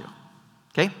backhand you.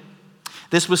 Okay?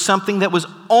 This was something that was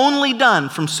only done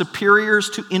from superiors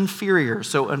to inferiors.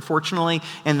 So unfortunately,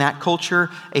 in that culture,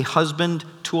 a husband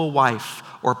to a wife,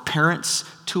 or parents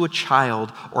to a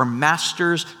child, or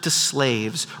masters to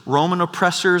slaves, Roman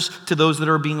oppressors to those that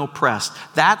are being oppressed.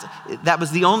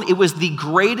 It was the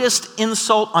greatest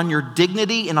insult on your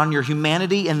dignity and on your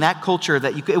humanity in that culture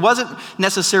it wasn't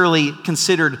necessarily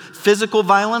considered physical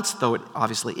violence, though it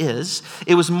obviously is.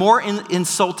 It was more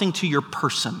insulting to your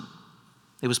person.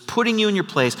 It was putting you in your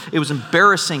place. It was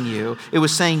embarrassing you. It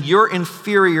was saying, you're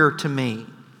inferior to me.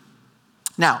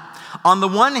 Now, on the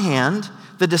one hand,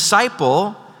 the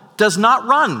disciple does not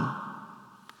run.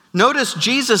 Notice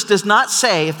Jesus does not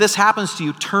say, if this happens to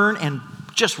you, turn and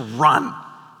just run.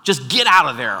 Just get out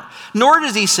of there. Nor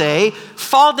does he say,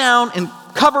 fall down and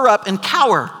cover up and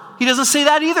cower. He doesn't say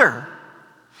that either.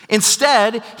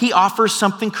 Instead, he offers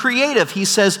something creative. He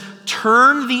says,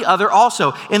 turn the other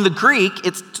also. In the Greek,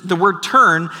 the word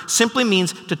turn simply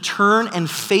means to turn and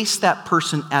face that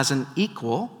person as an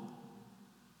equal.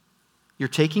 You're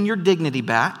taking your dignity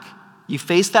back. You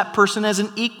face that person as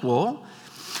an equal.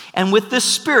 And with this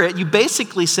spirit, you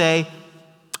basically say,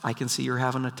 I can see you're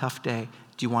having a tough day.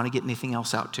 Do you want to get anything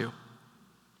else out too?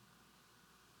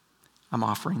 I'm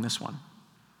offering this one.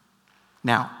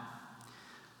 Now,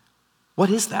 what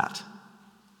is that?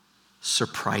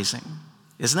 Surprising,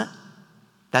 isn't it?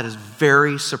 That is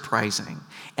very surprising.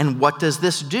 And what does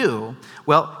this do?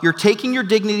 Well, you're taking your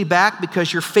dignity back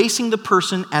because you're facing the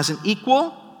person as an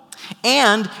equal,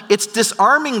 and it's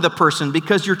disarming the person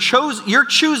because you're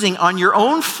choosing on your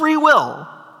own free will.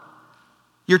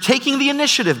 You're taking the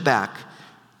initiative back,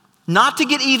 not to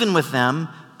get even with them,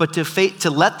 but to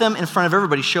let them in front of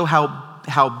everybody show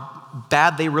how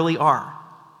bad they really are.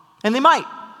 And they might.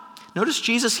 Notice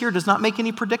Jesus here does not make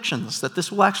any predictions that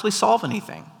this will actually solve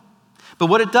anything. But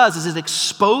what it does is it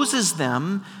exposes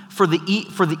them for the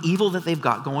evil that they've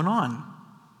got going on.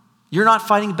 You're not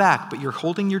fighting back, but you're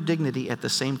holding your dignity at the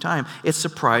same time. It's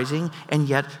surprising and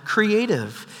yet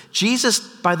creative. Jesus,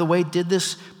 by the way, did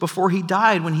this before he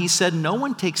died when he said, no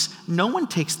one takes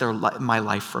my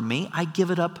life from me. I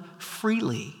give it up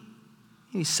freely.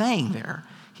 He's saying there.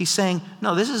 He's saying,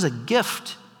 no, this is a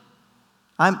gift.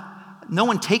 No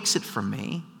one takes it from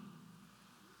me.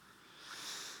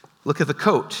 Look at the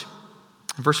coat.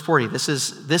 Verse 40, this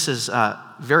is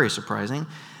very surprising.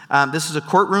 This is a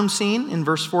courtroom scene in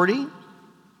verse 40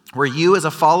 where you as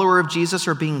a follower of Jesus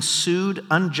are being sued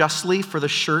unjustly for the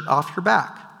shirt off your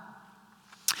back.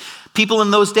 People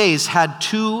in those days had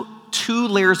two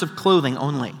layers of clothing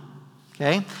only.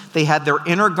 Okay? They had their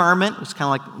inner garment, it was kind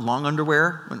of like long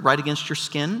underwear, went right against your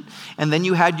skin. And then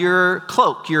you had your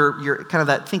cloak, your kind of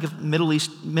that, think of Middle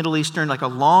Eastern, like a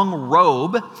long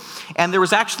robe. And there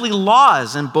was actually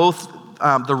laws in both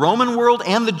the Roman world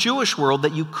and the Jewish world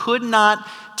that you could not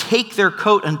take their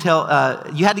coat until,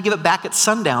 you had to give it back at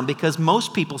sundown because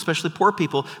most people, especially poor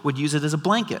people, would use it as a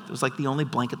blanket. It was like the only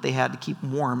blanket they had to keep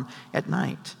warm at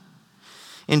night.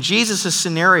 In Jesus'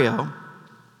 scenario,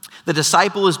 the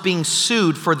disciple is being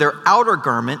sued for their outer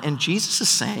garment, and Jesus is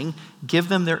saying, give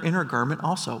them their inner garment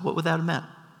also. What would that have meant?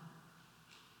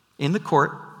 In the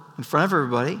court, in front of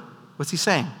everybody, what's he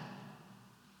saying?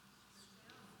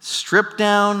 Strip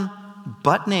down,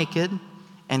 butt naked,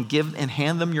 and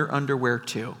hand them your underwear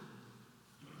too.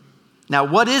 Now,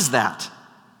 what is that?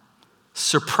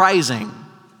 Surprising.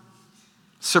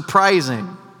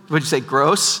 Surprising. Would you say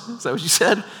gross? Is that what you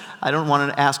said? I don't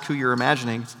want to ask who you're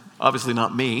imagining. Obviously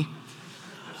not me.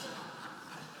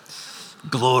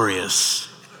 Glorious.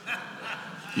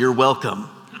 You're welcome.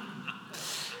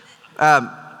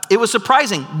 It was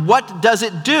surprising. What does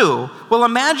it do? Well,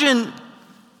 imagine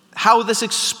how this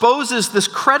exposes this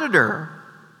creditor.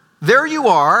 There you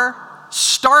are,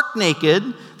 stark naked.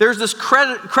 There's this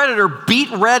creditor beat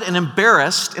red and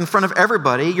embarrassed in front of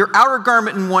everybody. Your outer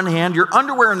garment in one hand, your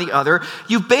underwear in the other.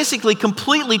 You've basically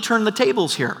completely turned the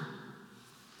tables here.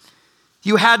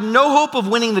 You had no hope of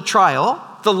winning the trial.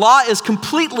 The law is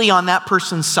completely on that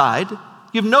person's side.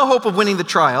 You have no hope of winning the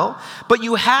trial, but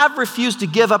you have refused to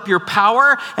give up your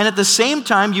power, and at the same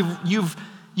time,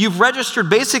 you've registered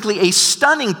basically a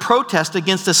stunning protest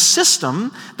against a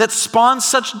system that spawns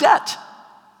such debt.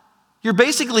 You're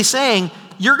basically saying,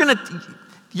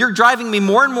 you're driving me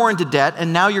more and more into debt,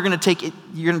 and now you're going to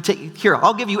take, here,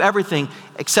 I'll give you everything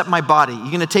except my body. You're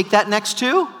going to take that next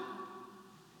too?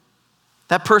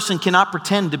 That person cannot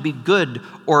pretend to be good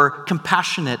or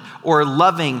compassionate or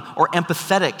loving or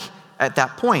empathetic at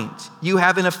that point. You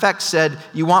have in effect said,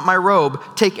 you want my robe,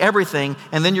 take everything,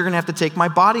 and then you're going to have to take my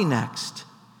body next.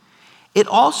 It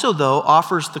also, though,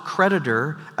 offers the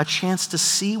creditor a chance to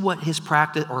see what his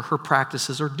practice or her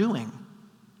practices are doing.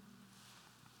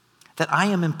 That I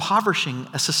am impoverishing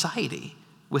a society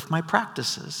with my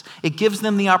practices. It gives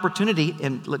them the opportunity,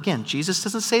 and again, Jesus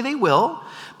doesn't say they will,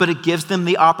 but it gives them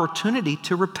the opportunity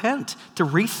to repent, to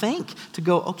rethink, to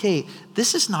go, okay,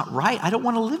 this is not right. I don't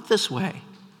want to live this way.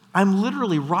 I'm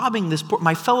literally robbing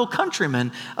my fellow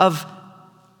countrymen of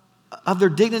their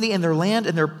dignity and their land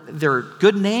and their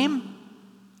good name,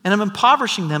 and I'm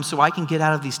impoverishing them so I can get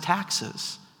out of these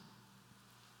taxes.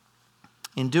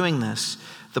 In doing this,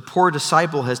 the poor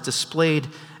disciple has displayed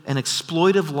an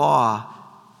exploitive law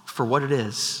for what it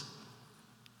is.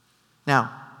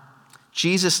 Now,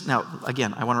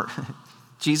 again,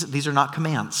 Jesus, these are not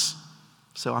commands.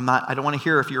 So I don't want to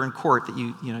hear if you're in court that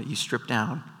you strip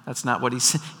down. That's not what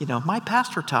he's, my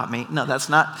pastor taught me. No, that's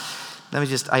not,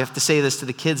 I have to say this to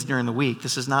the kids during the week.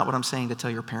 This is not what I'm saying to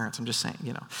tell your parents. I'm just saying,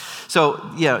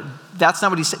 So, that's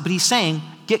not what he's saying. But he's saying,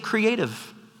 get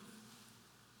creative.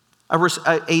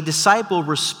 A disciple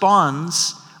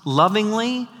responds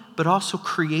lovingly, but also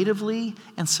creatively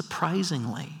and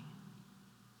surprisingly.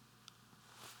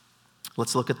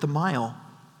 Let's look at the mile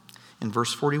in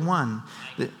verse 41.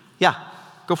 Yeah,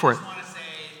 go for it. I just want to say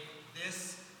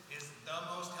this is the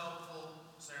most helpful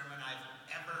sermon I've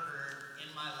ever heard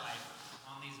in my life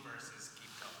on these verses. Keep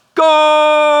going.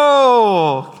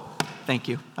 Go! Thank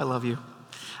you. I love you.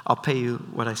 I'll pay you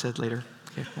what I said later.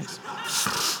 Okay, thanks.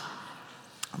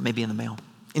 Maybe in the mail.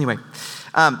 Anyway,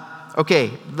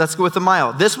 okay, let's go with the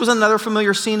mile. This was another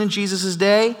familiar scene in Jesus'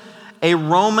 day. A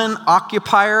Roman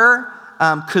occupier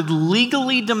could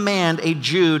legally demand a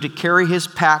Jew to carry his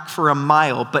pack for a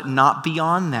mile, but not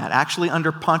beyond that. Actually,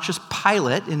 under Pontius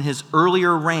Pilate, in his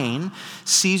earlier reign,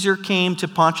 Caesar came to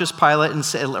Pontius Pilate and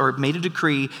said, or made a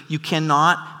decree, you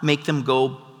cannot make them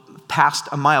go past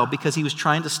a mile, because he was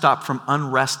trying to stop from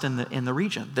unrest in the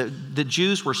region. The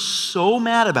Jews were so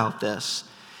mad about this,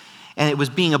 and it was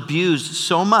being abused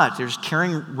so much. They're just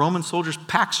carrying Roman soldiers'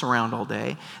 packs around all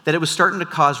day, that it was starting to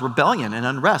cause rebellion and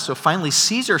unrest. So finally,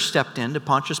 Caesar stepped in to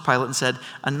Pontius Pilate and said,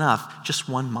 enough, just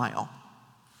 1 mile.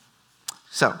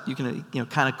 So you can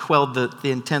kind of quell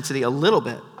the intensity a little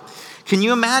bit. Can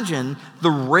you imagine the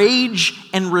rage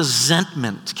and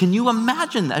resentment? Can you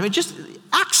imagine that? I mean, just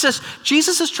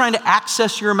Jesus is trying to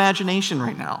access your imagination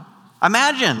right now.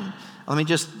 Imagine, let me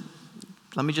just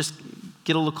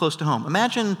get a little close to home.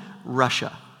 Imagine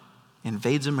Russia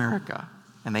invades America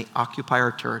and they occupy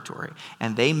our territory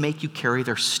and they make you carry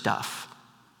their stuff.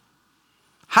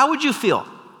 How would you feel?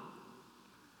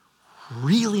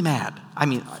 Really mad. I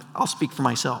mean, I'll speak for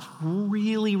myself.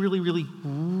 Really, really, really,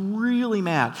 really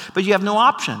mad. But you have no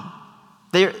option.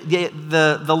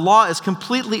 The law is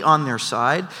completely on their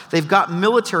side. They've got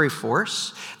military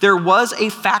force. There was a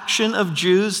faction of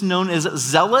Jews known as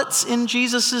zealots in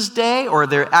Jesus' day, or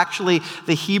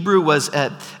the Hebrew was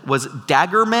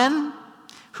dagger men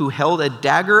who held a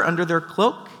dagger under their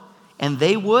cloak, and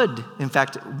they would, in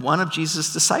fact, one of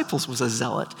Jesus' disciples was a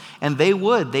zealot, and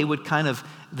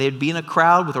they'd be in a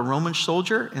crowd with a Roman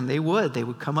soldier, and they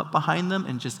would come up behind them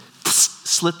and just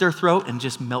slit their throat and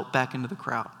just melt back into the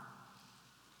crowd.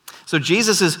 So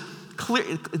Jesus is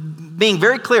being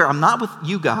very clear, I'm not with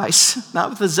you guys, not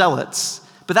with the zealots,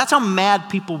 but that's how mad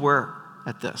people were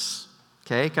at this,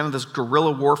 okay? Kind of this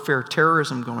guerrilla warfare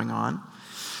terrorism going on.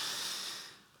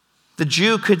 The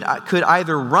Jew could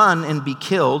either run and be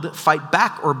killed, fight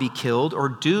back or be killed, or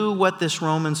do what this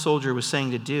Roman soldier was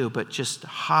saying to do, but just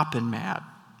hopping mad,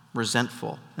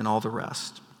 resentful, and all the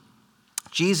rest.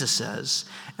 Jesus says,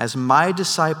 as my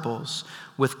disciples,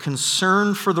 with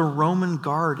concern for the Roman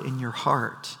guard in your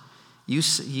heart, you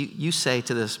say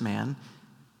to this man,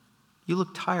 you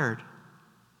look tired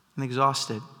and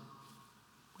exhausted.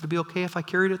 Would it be okay if I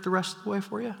carried it the rest of the way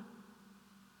for you?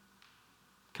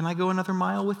 Can I go another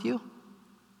mile with you?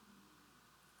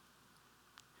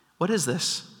 What is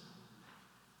this?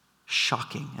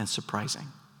 Shocking and surprising.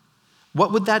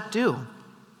 What would that do?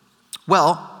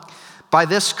 Well, by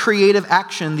this creative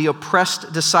action, the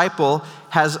oppressed disciple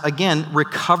has, again,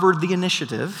 recovered the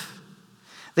initiative.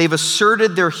 They've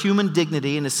asserted their human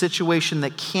dignity in a situation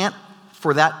that can't,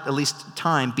 for that at least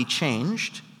time, be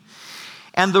changed.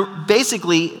 And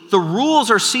basically, the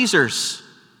rules are Caesar's.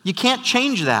 You can't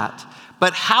change that.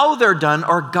 But how they're done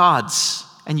are God's.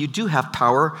 And you do have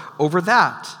power over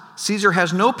that. Caesar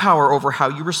has no power over how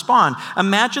you respond.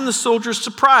 Imagine the soldier's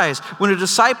surprise when a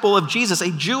disciple of Jesus,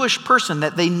 a Jewish person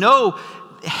that they know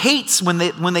hates when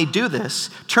they do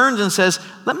this, turns and says,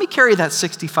 let me carry that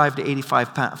 65 to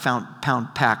 85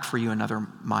 pound pack for you another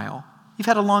mile. You've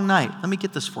had a long night. Let me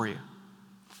get this for you.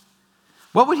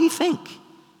 What would he think?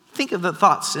 Think of the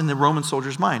thoughts in the Roman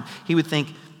soldier's mind. He would think,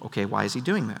 okay, why is he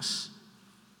doing this?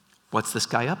 What's this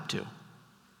guy up to?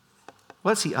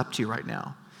 What's he up to right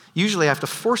now? Usually I have to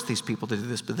force these people to do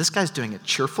this, but this guy's doing it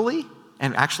cheerfully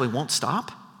and actually won't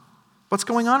stop. What's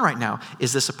going on right now?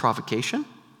 Is this a provocation?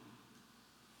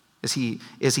 Is he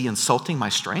insulting my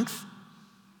strength?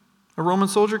 A Roman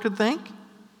soldier could think.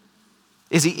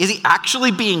 Is he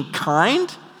actually being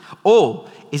kind? Oh,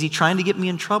 is he trying to get me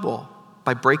in trouble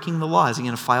by breaking the law? Is he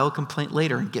going to file a complaint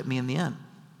later and get me in the end?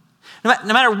 No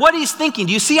matter what he's thinking,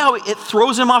 do you see how it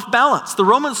throws him off balance? The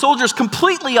Roman soldier is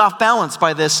completely off balance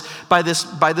by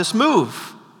this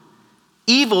move.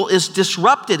 Evil is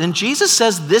disrupted, and Jesus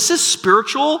says this is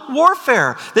spiritual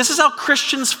warfare. This is how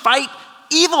Christians fight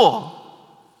evil.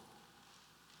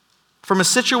 From a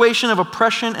situation of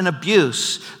oppression and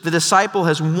abuse, the disciple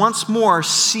has once more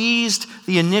seized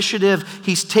the initiative.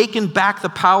 He's taken back the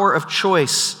power of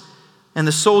choice. And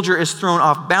the soldier is thrown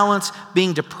off balance,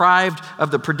 being deprived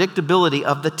of the predictability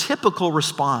of the typical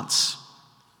response.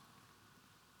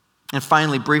 And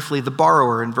finally, briefly, the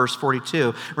borrower in verse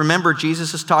 42. Remember,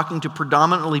 Jesus is talking to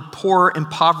predominantly poor,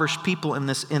 impoverished people in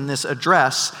this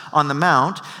address on the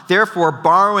Mount. Therefore,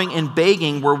 borrowing and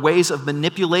begging were ways of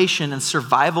manipulation and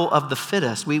survival of the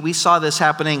fittest. We saw this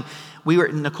happening.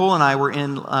 Nicole and I were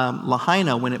in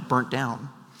Lahaina when it burnt down.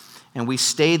 And we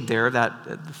stayed there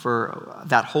for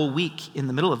that whole week in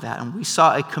the middle of that. And we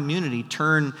saw a community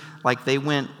turn like they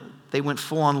went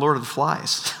full on Lord of the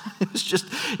Flies.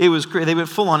 It was great. They went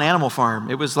full on Animal Farm.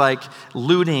 It was like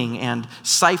looting and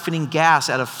siphoning gas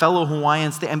out of fellow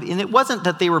Hawaiians. And it wasn't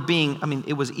that they were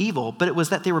it was evil, but it was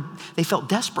that they felt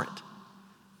desperate.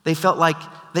 They felt like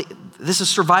this is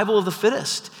survival of the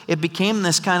fittest. It became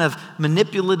this kind of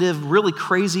manipulative, really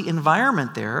crazy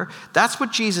environment there. That's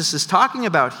what Jesus is talking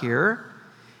about here.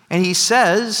 And he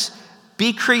says,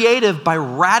 be creative by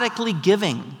radically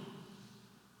giving.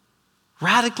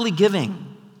 Radically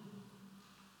giving.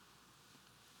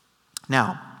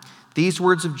 Now, these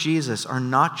words of Jesus are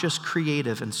not just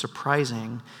creative and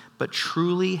surprising, but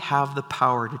truly have the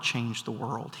power to change the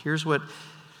world. Here's what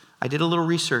I did a little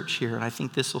research here, and I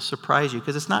think this will surprise you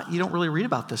because you don't really read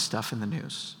about this stuff in the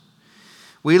news.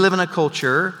 We live in a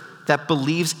culture that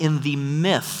believes in the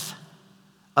myth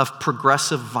of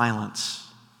progressive violence.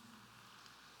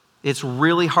 It's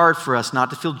really hard for us not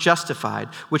to feel justified,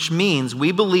 which means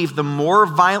we believe that more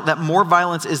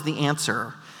violence is the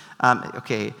answer.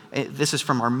 This is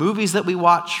from our movies that we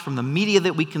watch, from the media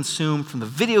that we consume, from the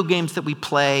video games that we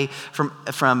play,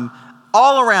 from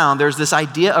all around. There's this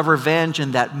idea of revenge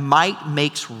and that might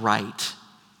makes right.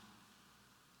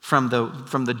 From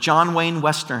the John Wayne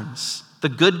Westerns. The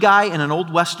good guy in an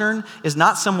old Western is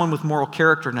not someone with moral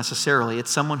character necessarily. It's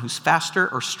someone who's faster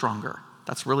or stronger.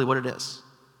 That's really what it is.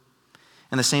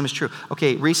 And the same is true.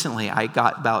 Recently I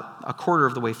got about a quarter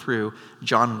of the way through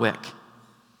John Wick.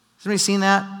 Has anybody seen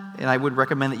that? And I would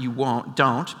recommend that you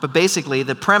don't. But basically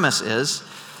the premise is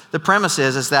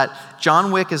that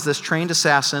John Wick is this trained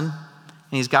assassin,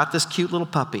 and he's got this cute little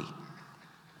puppy.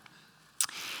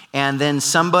 And then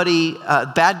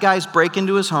bad guys break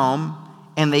into his home,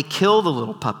 and they kill the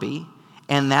little puppy,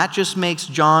 and that just makes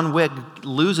John Wick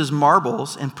lose his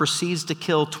marbles and proceeds to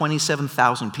kill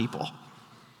 27,000 people.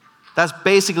 That's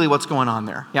basically what's going on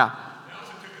there. Yeah. He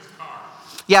also took his car.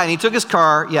 Yeah, and he took his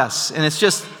car, yes. And it's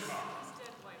just,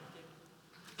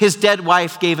 his dead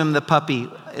wife gave him the puppy.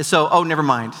 So, never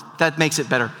mind. That makes it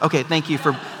better. Okay,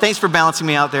 thanks for balancing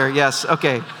me out there. Yes,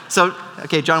 okay. So,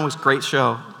 John Wick's great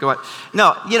show. Go on.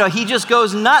 No, he just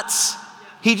goes nuts.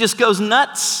 He just goes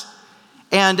nuts.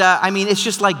 And it's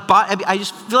just like, I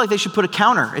just feel like they should put a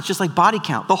counter. It's just like body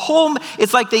count.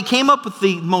 It's like they came up with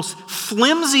the most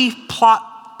flimsy plot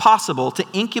possible to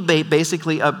incubate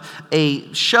basically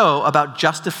a show about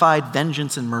justified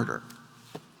vengeance and murder.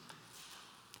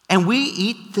 And we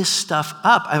eat this stuff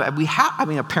up.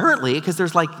 Apparently, because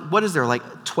there's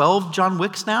 12 John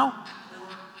Wicks now?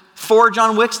 4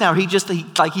 John Wicks now. He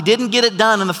didn't get it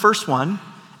done in the first one,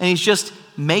 and he's just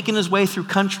making his way through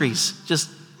countries, just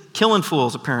killing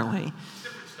fools, apparently.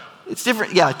 Different stuff. It's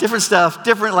different, yeah, different stuff.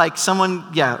 Different, someone,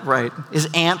 yeah, right. His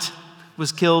aunt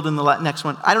was killed in the next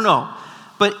one. I don't know.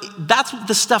 But that's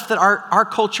the stuff that our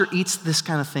culture eats this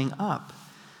kind of thing up.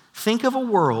 Think of a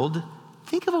world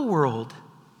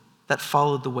that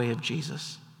followed the way of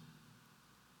Jesus.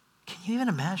 Can you even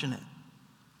imagine it?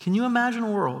 Can you imagine a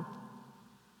world?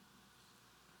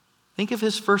 Think of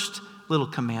his first little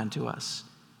command to us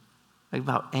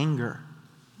about anger.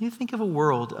 Can you think of a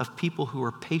world of people who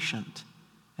are patient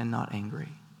and not angry?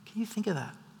 Can you think of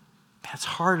that? Man, it's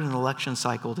hard in an election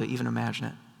cycle to even imagine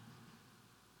it.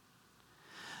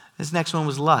 This next one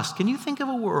was lust. Can you think of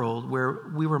a world where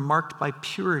we were marked by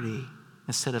purity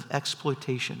instead of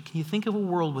exploitation? Can you think of a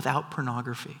world without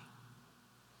pornography?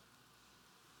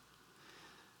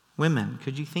 Women,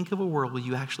 could you think of a world where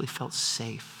you actually felt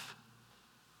safe?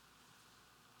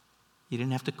 You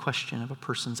didn't have to question if a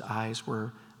person's eyes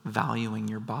were valuing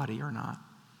your body or not.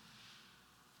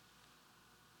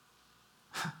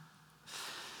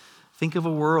 Think of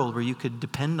a world where you could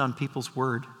depend on people's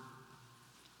word.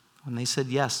 When they said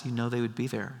yes, you know they would be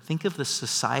there. Think of the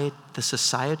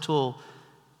societal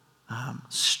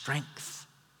strength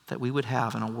that we would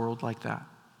have in a world like that.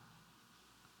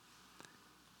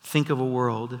 Think of a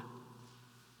world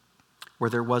where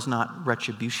there was not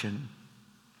retribution,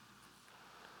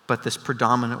 but this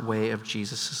predominant way of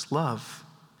Jesus' love.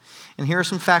 And here are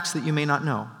some facts that you may not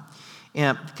know,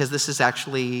 because this has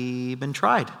actually been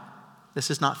tried. This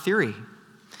is not theory.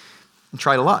 And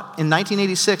tried a lot. In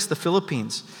 1986, the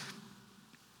Philippines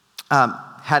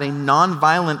had a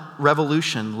nonviolent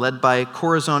revolution led by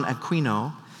Corazon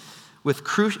Aquino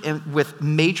with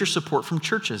major support from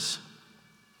churches,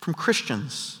 from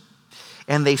Christians.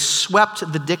 And they swept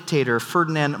the dictator,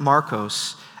 Ferdinand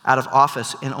Marcos, out of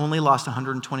office and only lost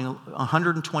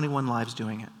 121 lives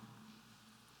doing it.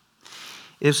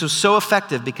 It was so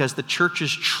effective because the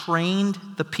churches trained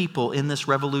the people in this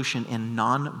revolution in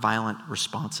nonviolent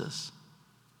responses.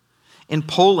 In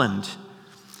Poland,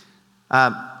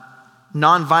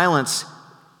 nonviolence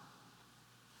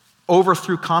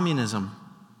overthrew communism.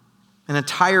 An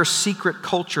entire secret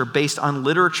culture based on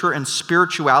literature and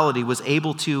spirituality was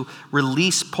able to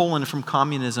release Poland from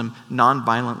communism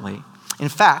nonviolently. In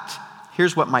fact,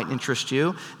 here's what might interest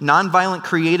you. Nonviolent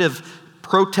creative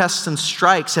protests and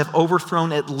strikes have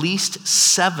overthrown at least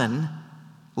 7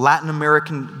 Latin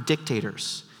American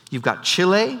dictators. You've got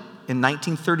Chile in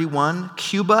 1931,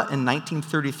 Cuba in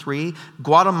 1933,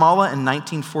 Guatemala in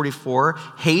 1944,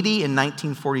 Haiti in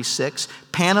 1946,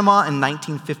 Panama in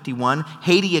 1951,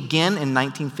 Haiti again in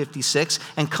 1956,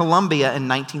 and Colombia in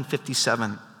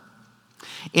 1957.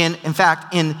 In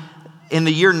fact, in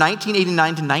the year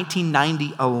 1989 to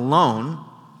 1990 alone,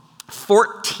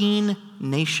 14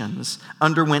 nations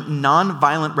underwent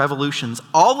nonviolent revolutions,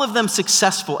 all of them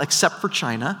successful except for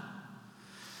China,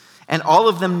 and all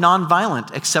of them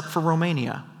nonviolent except for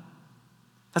Romania.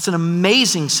 That's an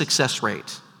amazing success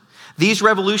rate. These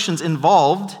revolutions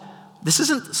involved, this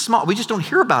isn't small, we just don't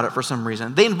hear about it for some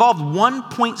reason. They involved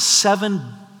 1.7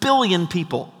 billion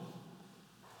people.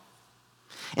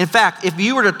 In fact, if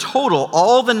you were to total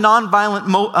all the nonviolent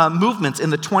movements in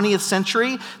the 20th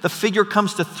century, the figure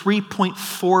comes to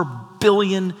 3.4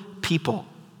 billion people.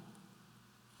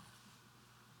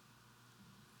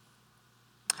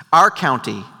 Our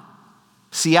county,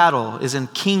 Seattle, is in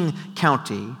King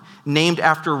County, named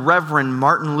after Reverend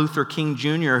Martin Luther King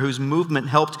Jr., whose movement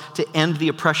helped to end the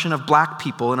oppression of black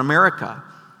people in America.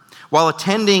 While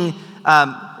attending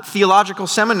theological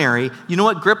seminary, you know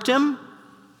what gripped him?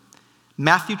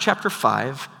 Matthew chapter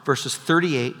 5, verses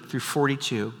 38 through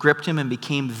 42, gripped him and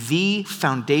became the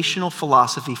foundational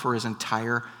philosophy for his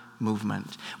entire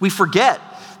movement. We forget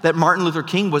that Martin Luther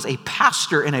King was a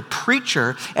pastor and a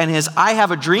preacher, and his I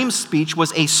Have a Dream speech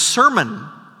was a sermon.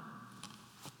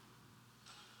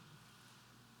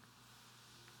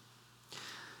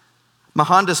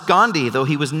 Mohandas Gandhi, though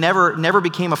he was never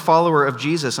became a follower of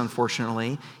Jesus,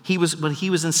 unfortunately, when he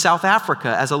was in South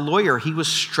Africa as a lawyer, he was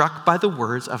struck by the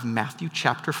words of Matthew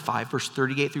chapter 5, verse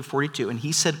 38 through 42. And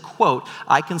he said, quote,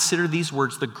 "I consider these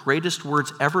words the greatest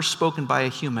words ever spoken by a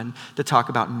human to talk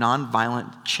about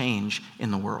nonviolent change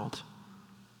in the world."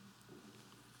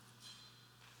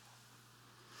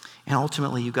 And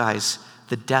ultimately, you guys,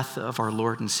 the death of our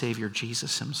Lord and Savior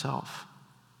Jesus himself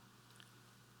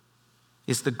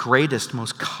is the greatest,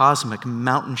 most cosmic,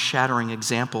 mountain-shattering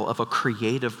example of a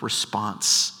creative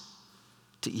response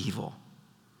to evil.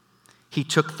 He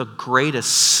took the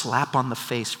greatest slap on the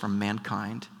face from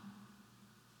mankind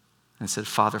and said,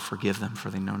 "Father, forgive them, for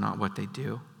they know not what they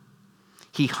do."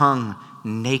 He hung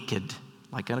naked,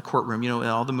 like in a courtroom. You know, in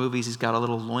all the movies, he's got a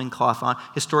little loincloth on.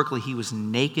 Historically, he was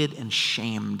naked and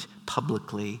shamed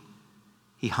publicly.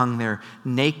 He hung there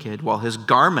naked while his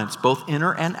garments, both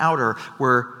inner and outer,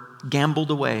 were gambled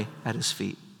away at his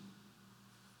feet.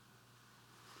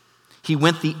 He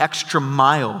went the extra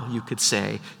mile, you could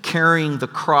say, carrying the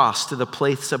cross to the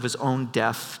place of his own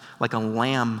death like a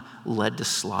lamb led to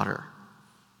slaughter.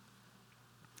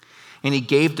 And he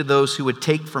gave to those who would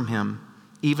take from him,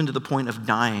 even to the point of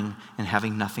dying and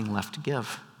having nothing left to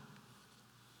give.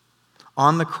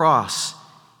 On the cross,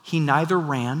 he neither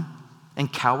ran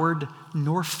and cowered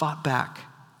nor fought back,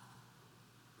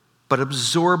 but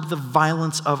absorbed the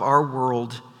violence of our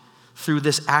world. Through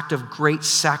this act of great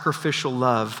sacrificial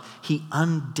love, he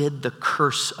undid the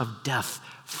curse of death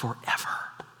forever.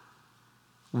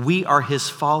 We are his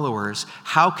followers.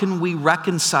 How can we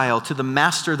reconcile to the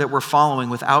master that we're following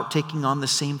without taking on the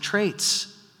same traits?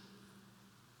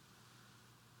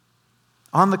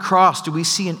 On the cross, do we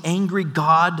see an angry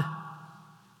God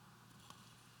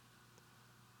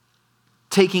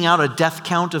taking out a death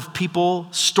count of people,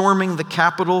 storming the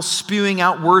Capitol, spewing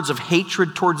out words of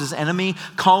hatred towards his enemy,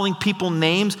 calling people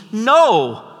names?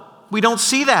 No, we don't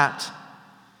see that.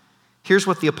 Here's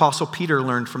what the Apostle Peter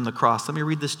learned from the cross. Let me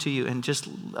read this to you and just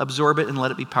absorb it and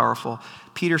let it be powerful.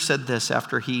 Peter said this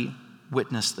after he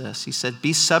witnessed this. He said,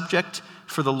 "Be subject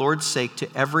for the Lord's sake to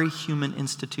every human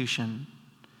institution,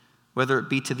 whether it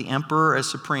be to the emperor as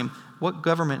supreme." What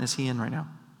government is he in right now?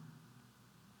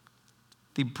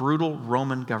 The brutal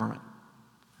Roman government.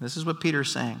 This is what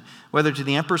Peter's saying. "Whether to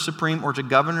the emperor supreme or to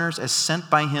governors as sent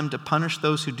by him to punish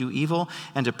those who do evil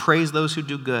and to praise those who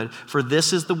do good. For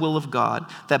this is the will of God,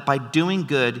 that by doing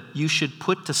good you should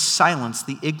put to silence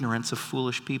the ignorance of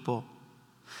foolish people.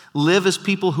 Live as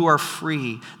people who are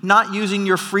free, not using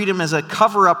your freedom as a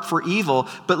cover-up for evil,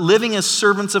 but living as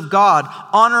servants of God.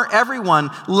 Honor everyone,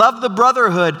 love the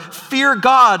brotherhood, fear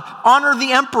God, honor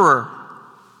the emperor."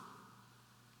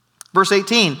 Verse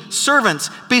 18, "Servants,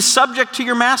 be subject to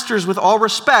your masters with all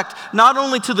respect, not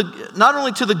only to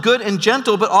the good and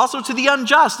gentle, but also to the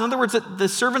unjust." In other words, the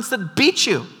servants that beat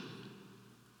you.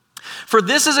 "For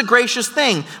this is a gracious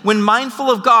thing. When mindful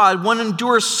of God, one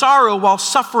endures sorrow while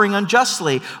suffering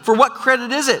unjustly. For what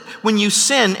credit is it when you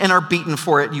sin and are beaten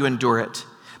for it, you endure it?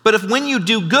 But if when you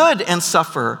do good and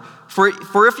suffer,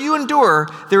 for if you endure,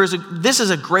 this is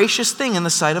a gracious thing in the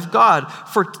sight of God.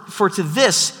 For to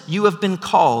this you have been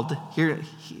called." Here,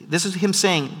 this is him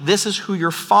saying, this is who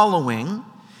you're following.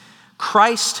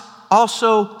 "Christ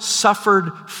also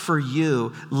suffered for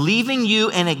you, leaving you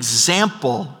an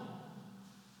example,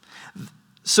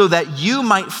 so that you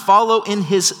might follow in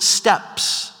his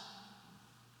steps."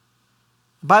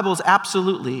 The Bible is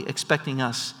absolutely expecting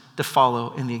us to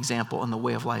follow in the example and the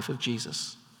way of life of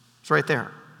Jesus. It's right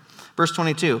there. Verse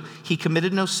 22, "He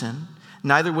committed no sin,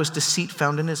 neither was deceit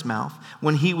found in his mouth.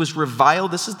 When he was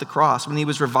reviled," this is the cross, "when he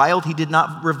was reviled, he did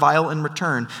not revile in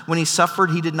return. When he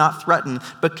suffered, he did not threaten,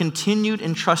 but continued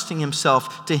entrusting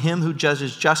himself to him who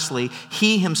judges justly.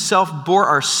 He himself bore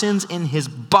our sins in his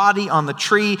body on the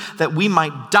tree, that we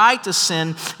might die to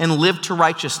sin and live to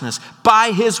righteousness.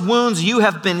 By his wounds you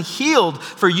have been healed,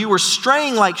 for you were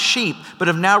straying like sheep, but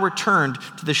have now returned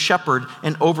to the shepherd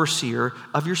and overseer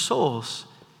of your souls."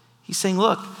 He's saying,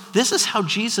 look, this is how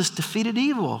Jesus defeated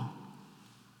evil.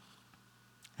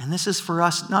 And this is for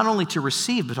us not only to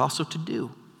receive, but also to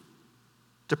do,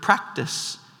 to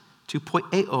practice, to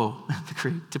poieo,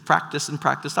 to practice and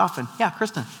practice often. Yeah,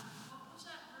 Kristen. What was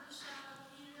that verse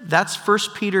out of Peter? That's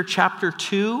 1 Peter chapter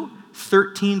 2,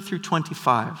 13 through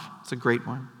 25. It's a great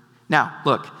one. Now,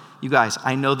 look, you guys,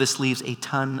 I know this leaves a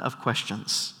ton of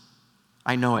questions.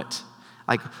 I know it.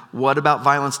 Like, what about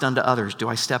violence done to others? Do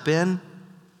I step in?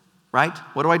 Right?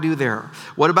 What do I do there?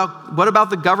 What about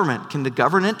the government? Can the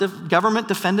government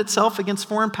defend itself against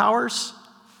foreign powers?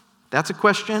 That's a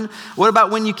question. What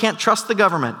about when you can't trust the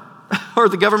government or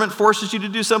the government forces you to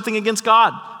do something against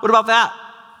God? What about that?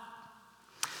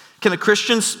 Can a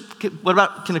Christian serve in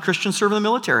the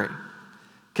military?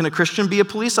 Can a Christian be a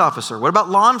police officer? What about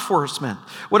law enforcement?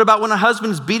 What about when a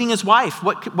husband is beating his wife?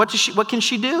 What can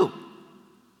she do?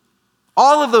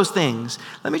 All of those things.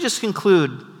 Let me just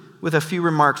conclude with a few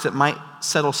remarks that might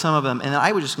settle some of them. And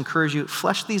I would just encourage you,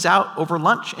 flesh these out over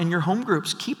lunch in your home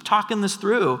groups. Keep talking this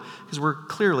through, because we're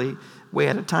clearly way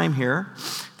out of time here.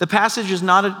 The passage is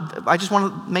not, I just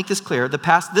want to make this clear,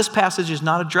 this passage is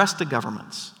not addressed to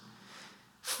governments.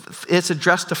 It's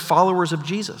addressed to followers of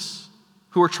Jesus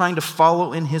who are trying to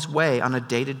follow in his way on a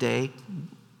day-to-day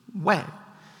way.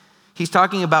 He's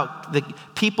talking about the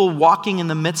people walking in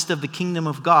the midst of the kingdom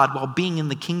of God while being in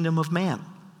the kingdom of man.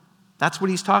 That's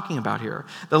what he's talking about here.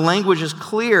 The language is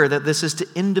clear that this is to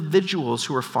individuals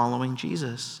who are following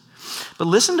Jesus. But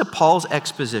listen to Paul's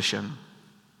exposition,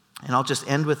 and I'll just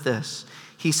end with this.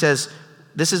 He says,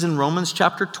 this is in Romans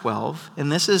chapter 12,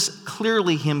 and this is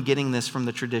clearly him getting this from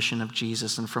the tradition of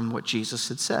Jesus and from what Jesus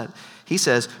had said. He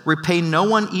says, "Repay no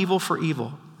one evil for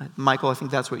evil." Michael, I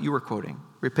think that's what you were quoting.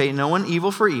 "Repay no one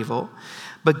evil for evil,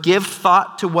 but give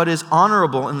thought to what is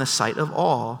honorable in the sight of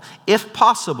all. If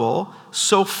possible,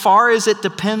 so far as it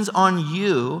depends on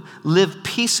you, live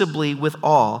peaceably with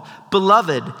all.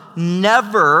 Beloved,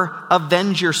 never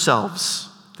avenge yourselves."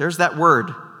 There's that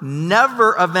word.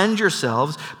 "Never avenge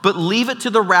yourselves, but leave it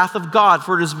to the wrath of God.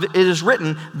 For it is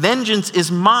written, 'Vengeance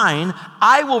is mine,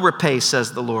 I will repay,'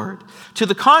 says the Lord. To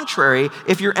the contrary,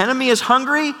 if your enemy is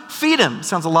hungry, feed him."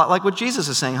 Sounds a lot like what Jesus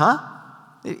is saying, huh?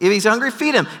 If he's hungry,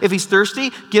 feed him. If he's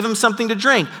thirsty, give him something to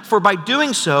drink. For by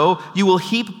doing so, you will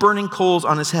heap burning coals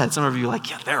on his head. Some of you are like,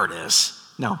 yeah, there it is.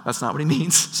 No, that's not what he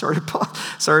means. Sorry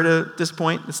to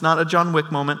disappoint. It's not a John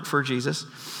Wick moment for Jesus.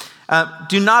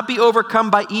 Do not be overcome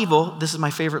by evil. This is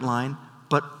my favorite line.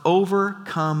 But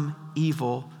overcome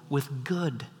evil with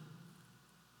good.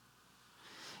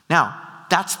 Now,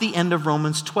 that's the end of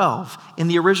Romans 12. In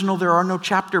the original, there are no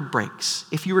chapter breaks.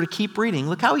 If you were to keep reading,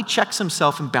 look how he checks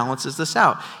himself and balances this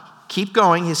out. Keep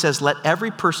going. He says, let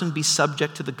every person be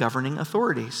subject to the governing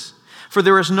authorities. For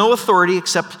there is no authority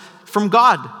except from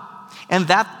God. And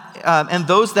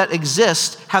those that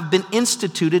exist have been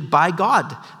instituted by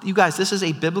God. You guys, this is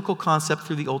a biblical concept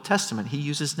through the Old Testament. He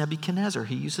uses Nebuchadnezzar.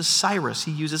 He uses Cyrus.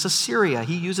 He uses Assyria.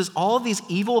 He uses all of these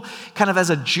evil kind of as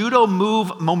a judo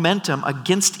move momentum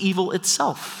against evil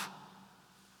itself.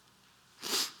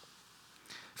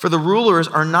 For the rulers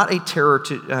are not a terror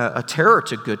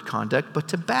to good conduct, but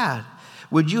to bad.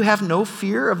 Would you have no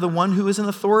fear of the one who is in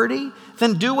authority?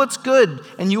 Then do what's good,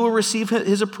 and you will receive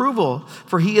his approval,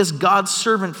 for he is God's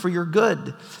servant for your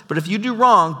good. But if you do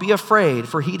wrong, be afraid,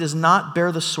 for he does not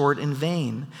bear the sword in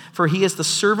vain. For he is the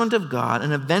servant of God,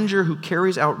 an avenger who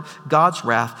carries out God's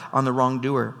wrath on the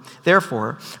wrongdoer.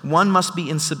 Therefore, one must be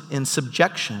in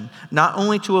subjection, not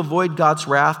only to avoid God's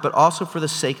wrath, but also for the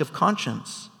sake of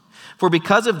conscience. For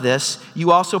because of this, you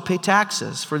also pay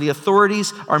taxes, for the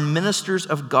authorities are ministers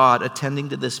of God attending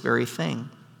to this very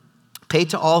thing. Pay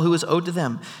to all who is owed to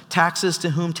them, taxes to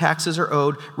whom taxes are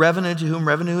owed, revenue to whom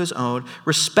revenue is owed,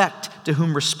 respect to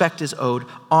whom respect is owed,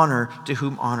 honor to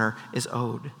whom honor is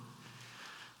owed.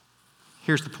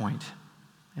 Here's the point,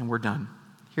 and we're done.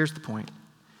 Here's the point.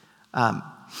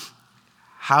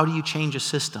 How do you change a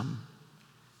system?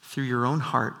 Through your own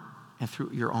heart and through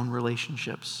your own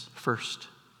relationships first.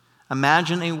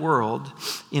 Imagine a world,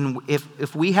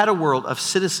 if we had a world of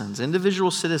citizens,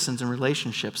 individual citizens and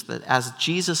relationships that as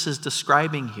Jesus is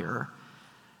describing here,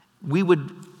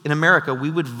 in America,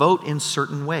 we would vote in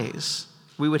certain ways.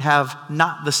 We would have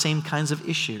not the same kinds of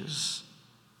issues.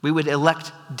 We would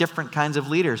elect different kinds of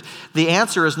leaders. The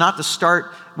answer is not to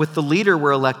start with the leader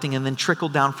we're electing and then trickle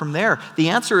down from there. The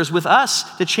answer is with us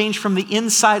to change from the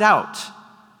inside out.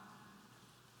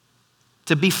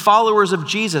 To be followers of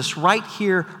Jesus right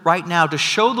here, right now, to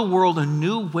show the world a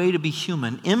new way to be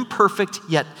human, imperfect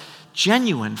yet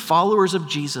genuine followers of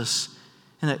Jesus,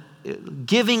 and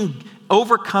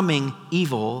overcoming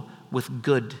evil with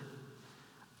good.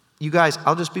 You guys,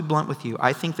 I'll just be blunt with you.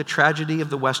 I think the tragedy of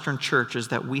the Western church is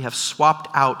that we have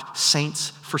swapped out saints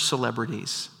for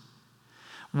celebrities.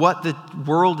 What the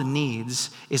world needs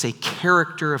is a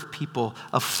character of people,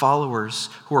 of followers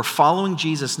who are following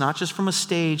Jesus, not just from a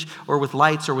stage or with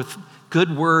lights or with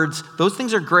good words. Those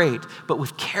things are great, but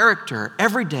with character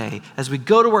every day as we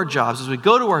go to our jobs, as we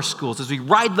go to our schools, as we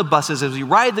ride the buses, as we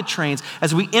ride the trains,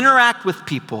 as we interact with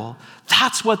people.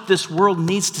 That's what this world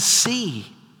needs to see.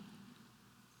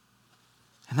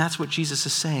 And that's what Jesus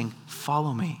is saying.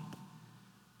 Follow me.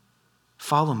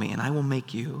 Follow me, and I will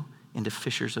make you into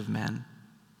fishers of men.